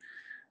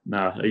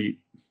not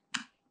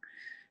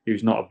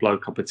a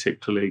bloke I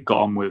particularly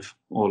got on with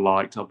or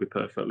liked, I'll be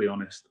perfectly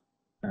honest.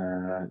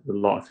 A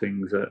lot of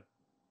things that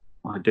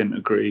I didn't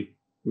agree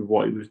with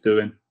what he was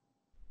doing.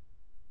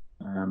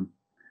 A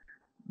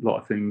lot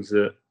of things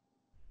that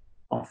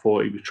I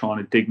thought he was trying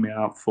to dig me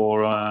out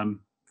for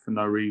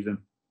no reason.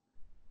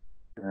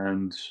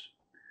 And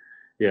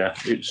yeah,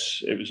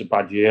 it was a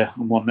bad year,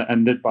 and one that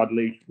ended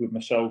badly, with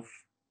myself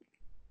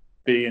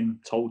being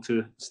told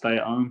to stay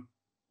at home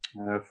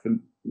for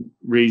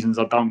reasons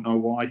I don't know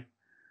why.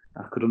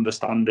 I could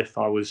understand if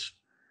I was,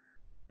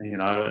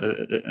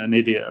 an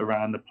idiot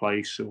around the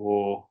place,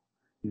 or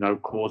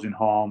causing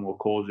harm or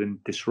causing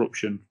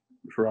disruption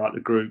throughout the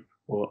group.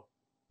 But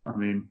I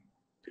mean,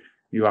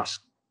 you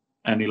ask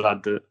any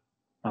lad that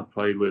I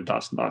played with,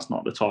 that's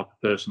not the type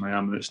of person I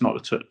am, and it's not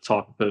the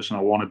type of person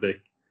I want to be.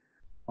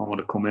 I want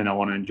to come in, I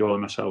want to enjoy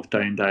myself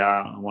day in, day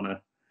out. I want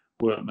to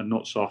work my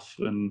nuts off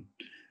and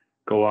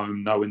go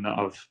home knowing that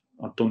I've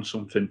done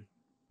something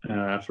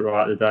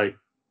throughout the day.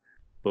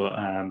 But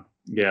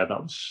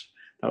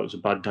that was a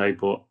bad day,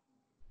 but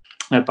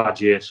a bad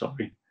year,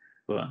 sorry.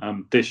 But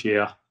this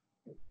year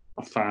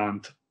I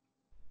found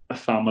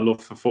my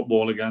love for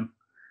football again.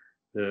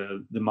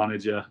 The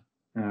manager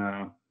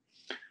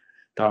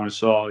Darren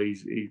Saw,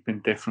 he's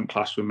been different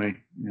class with me.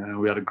 You know,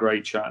 we had a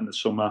great chat in the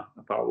summer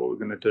about what we're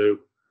going to do,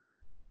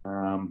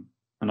 and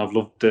I've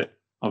loved it.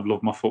 I've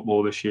loved my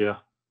football this year.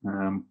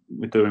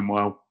 We're doing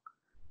well,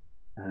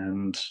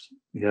 and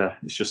yeah,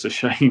 it's just a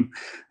shame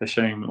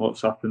that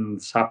what's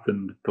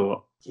happened.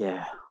 But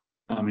yeah,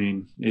 I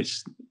mean,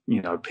 it's,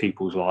 you know,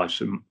 people's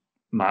lives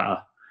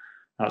matter.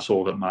 That's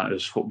all that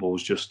matters.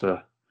 Football's just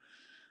a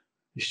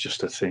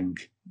thing.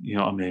 You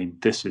know what I mean?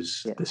 This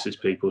is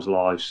people's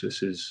lives.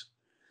 This is,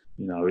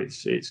 you know,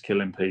 it's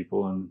killing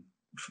people, and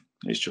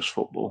it's just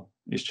football.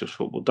 It's just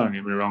football. Don't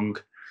get me wrong.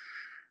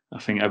 I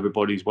think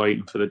everybody's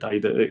waiting for the day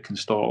that it can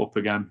start up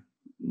again.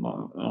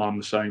 I'm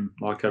the same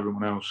like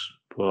everyone else,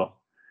 but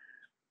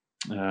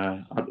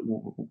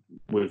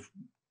with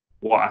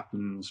what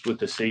happens with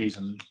the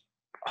season,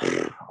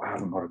 I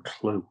haven't got a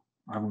clue.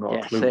 I haven't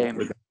got a clue what we're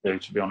going to do,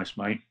 to be honest,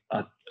 mate.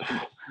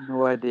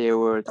 No idea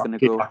where it's going to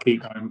go.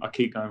 I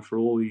keep going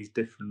through all these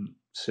different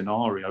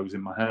scenarios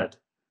in my head,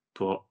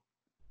 but,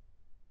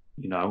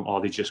 you know, are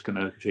they just going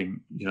to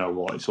think, you know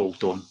what, it's all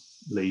done,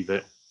 leave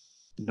it,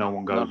 no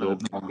one goes up,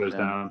 no one goes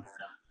down?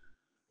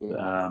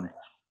 Yeah.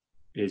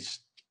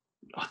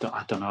 I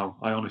don't know.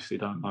 I honestly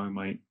don't know,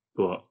 mate.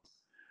 But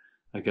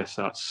I guess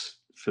that's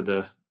for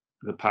the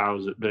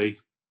powers that be.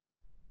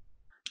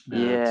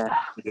 To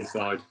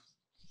decide.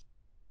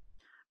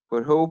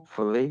 But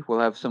hopefully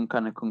we'll have some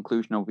kind of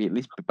conclusion, or we at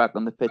least be back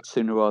on the pitch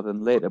sooner rather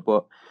than later.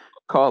 But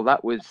Carl,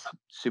 that was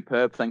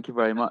superb. Thank you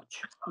very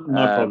much.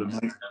 No problem,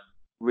 mate.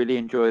 Really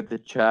enjoyed the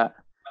chat.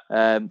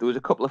 There was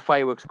a couple of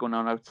fireworks going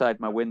on outside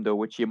my window,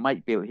 which you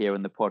might be able to hear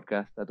in the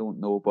podcast. I don't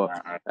know, but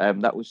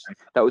that was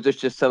us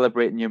just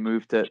celebrating your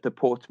move to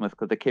Portsmouth,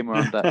 because they came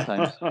around that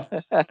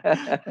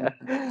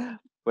time.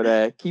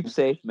 But keep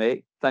safe,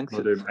 mate. Thanks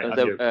ever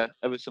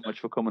so much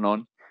for coming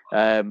on.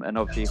 And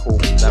obviously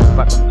hope that we're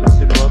back on the pitch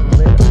sooner rather than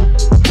later.